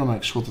 because I want to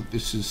make sure that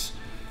this is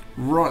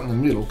right in the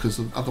middle,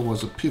 because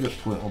otherwise the pivot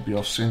point will be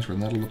off center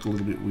and that'll look a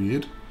little bit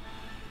weird.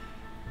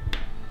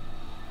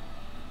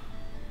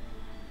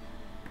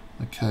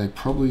 Okay,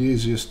 probably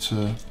easiest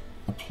to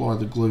apply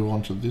the glue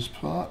onto this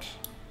part.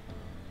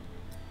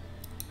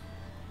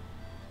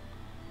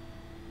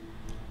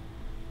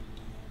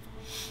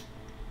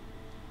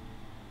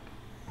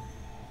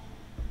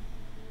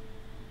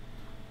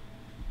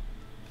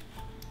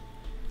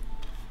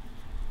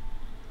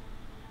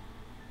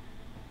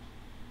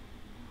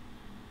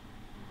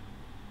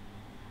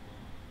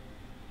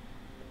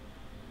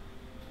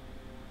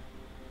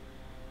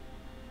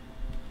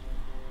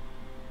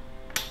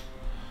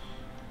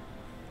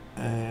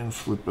 And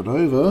flip it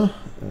over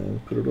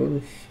and put it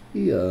on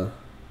here.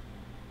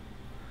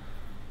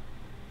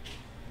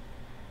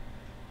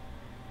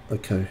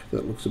 Okay,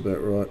 that looks about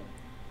right.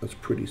 That's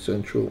pretty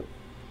central.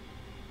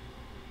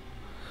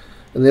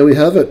 And there we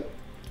have it,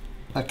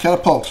 a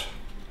catapult.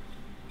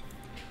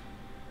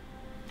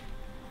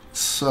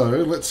 So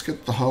let's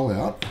get the hull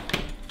out.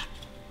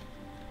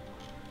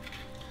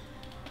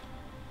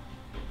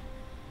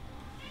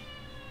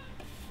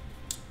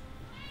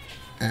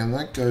 And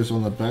that goes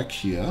on the back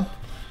here,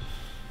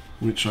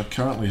 which I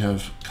currently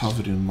have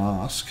covered in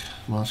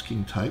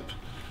masking tape.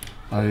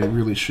 I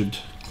really should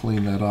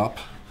clean that up.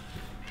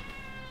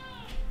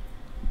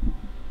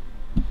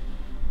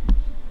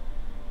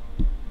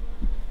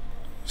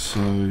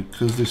 So,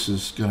 because this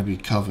is going to be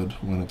covered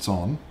when it's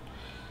on,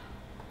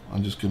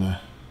 I'm just going to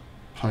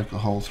poke a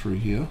hole through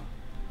here.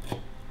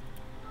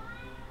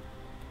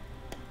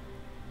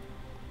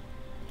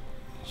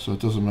 so it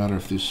doesn't matter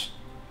if this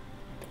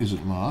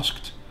isn't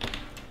masked.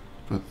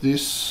 But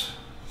this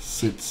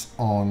sits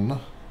on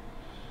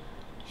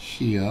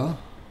here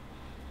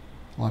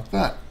like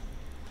that.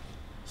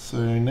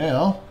 So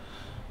now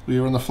we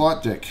are on the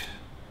flight deck.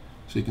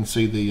 So you can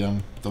see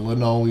the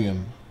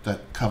linoleum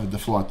that covered the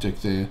flight deck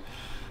there.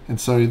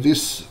 And so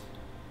this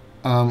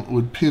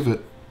would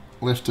pivot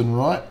left and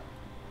right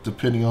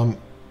depending on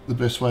the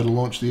best way to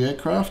launch the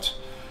aircraft.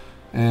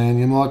 And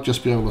you might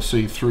just be able to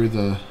see through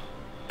the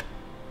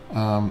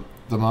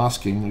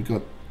masking. We've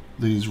got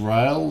these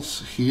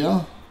rails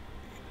here,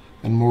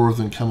 and more of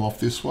them come off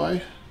this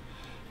way.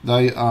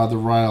 They are the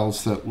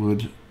rails that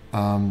would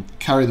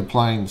carry the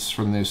planes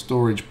from their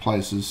storage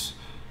places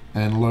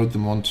and load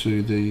them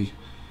onto the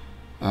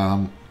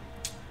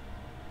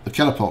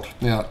catapult.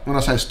 Now, when I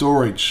say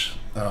storage,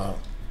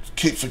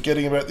 keep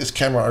forgetting about this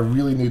camera. I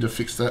really need to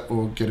fix that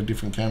or get a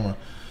different camera.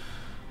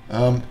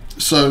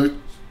 So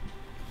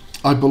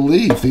I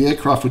believe the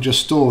aircraft were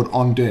just stored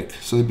on deck.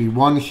 So there'd be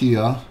one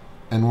here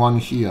and one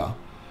here,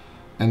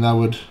 and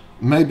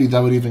maybe they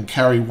would even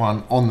carry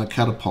one on the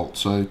catapult.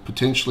 So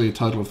potentially a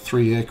total of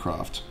 3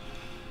 aircraft.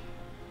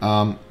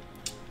 And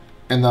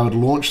they would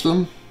launch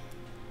them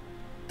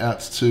out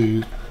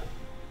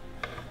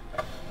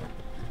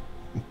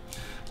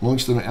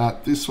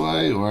this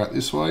way or out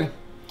this way.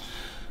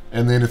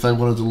 And then if they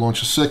wanted to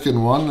launch a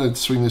second one, they'd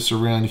swing this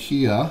around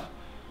here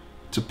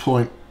to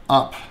point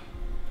up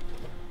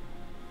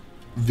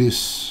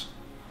this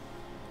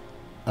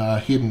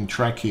hidden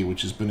track here,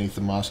 which is beneath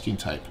the masking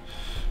tape.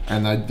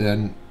 And they'd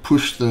then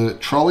push the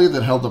trolley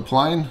that held the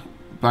plane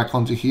back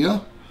onto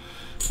here.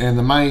 And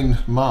the main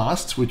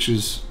mast, which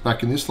is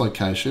back in this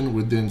location,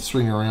 would then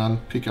swing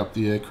around, pick up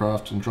the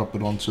aircraft and drop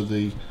it onto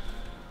the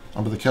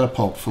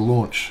catapult for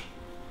launch.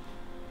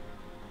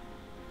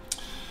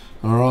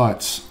 All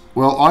right,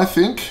 well, I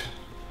think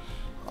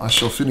I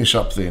shall finish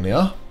up there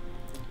now,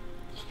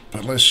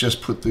 but let's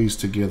just put these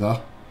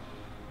together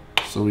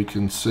so we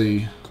can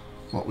see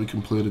what we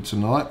completed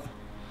tonight.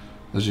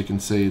 As you can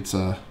see, it's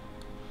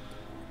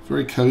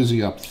very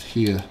cozy up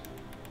here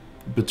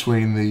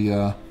between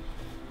the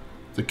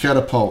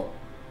catapult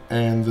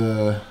and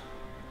the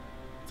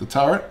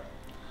turret.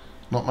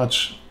 Not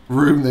much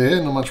room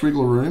there, not much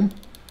wiggle room.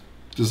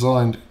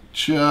 Designed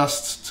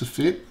just to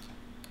fit.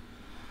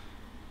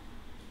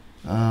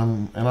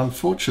 And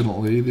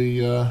unfortunately,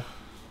 they're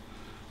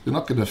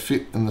not going to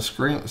fit in the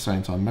screen at the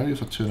same time. Maybe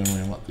if I turn them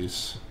around like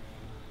this.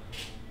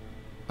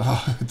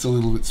 Oh, it's a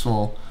little bit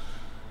small.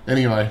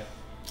 Anyway,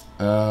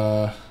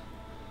 I'll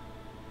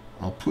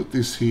put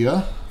this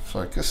here,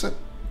 focus it.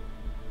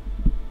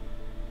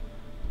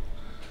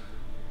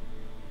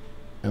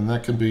 And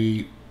that can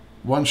be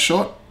one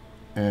shot,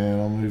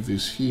 and I'll move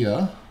this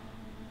here.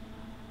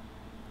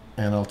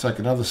 And I'll take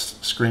another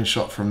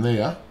screenshot from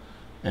there,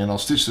 and I'll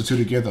stitch the two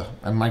together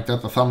and make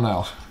that the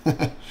thumbnail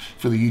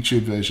for the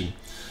YouTube version.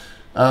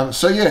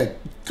 So yeah,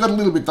 got a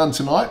little bit done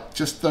tonight.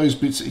 Just those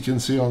bits that you can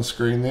see on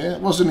screen there. It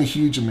wasn't a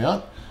huge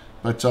amount,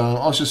 but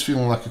I was just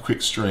feeling like a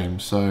quick stream.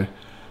 So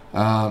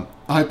I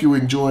hope you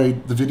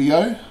enjoyed the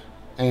video,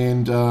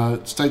 and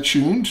stay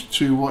tuned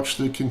to watch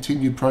the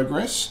continued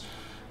progress.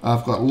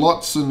 I've got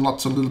lots and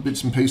lots of little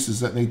bits and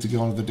pieces that need to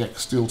go onto the deck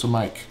still to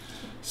make.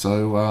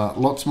 So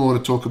lots more to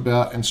talk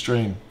about and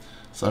stream.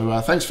 So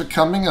thanks for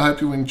coming. I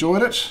hope you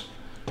enjoyed it,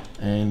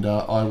 and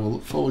I will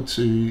look forward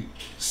to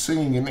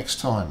seeing you next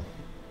time.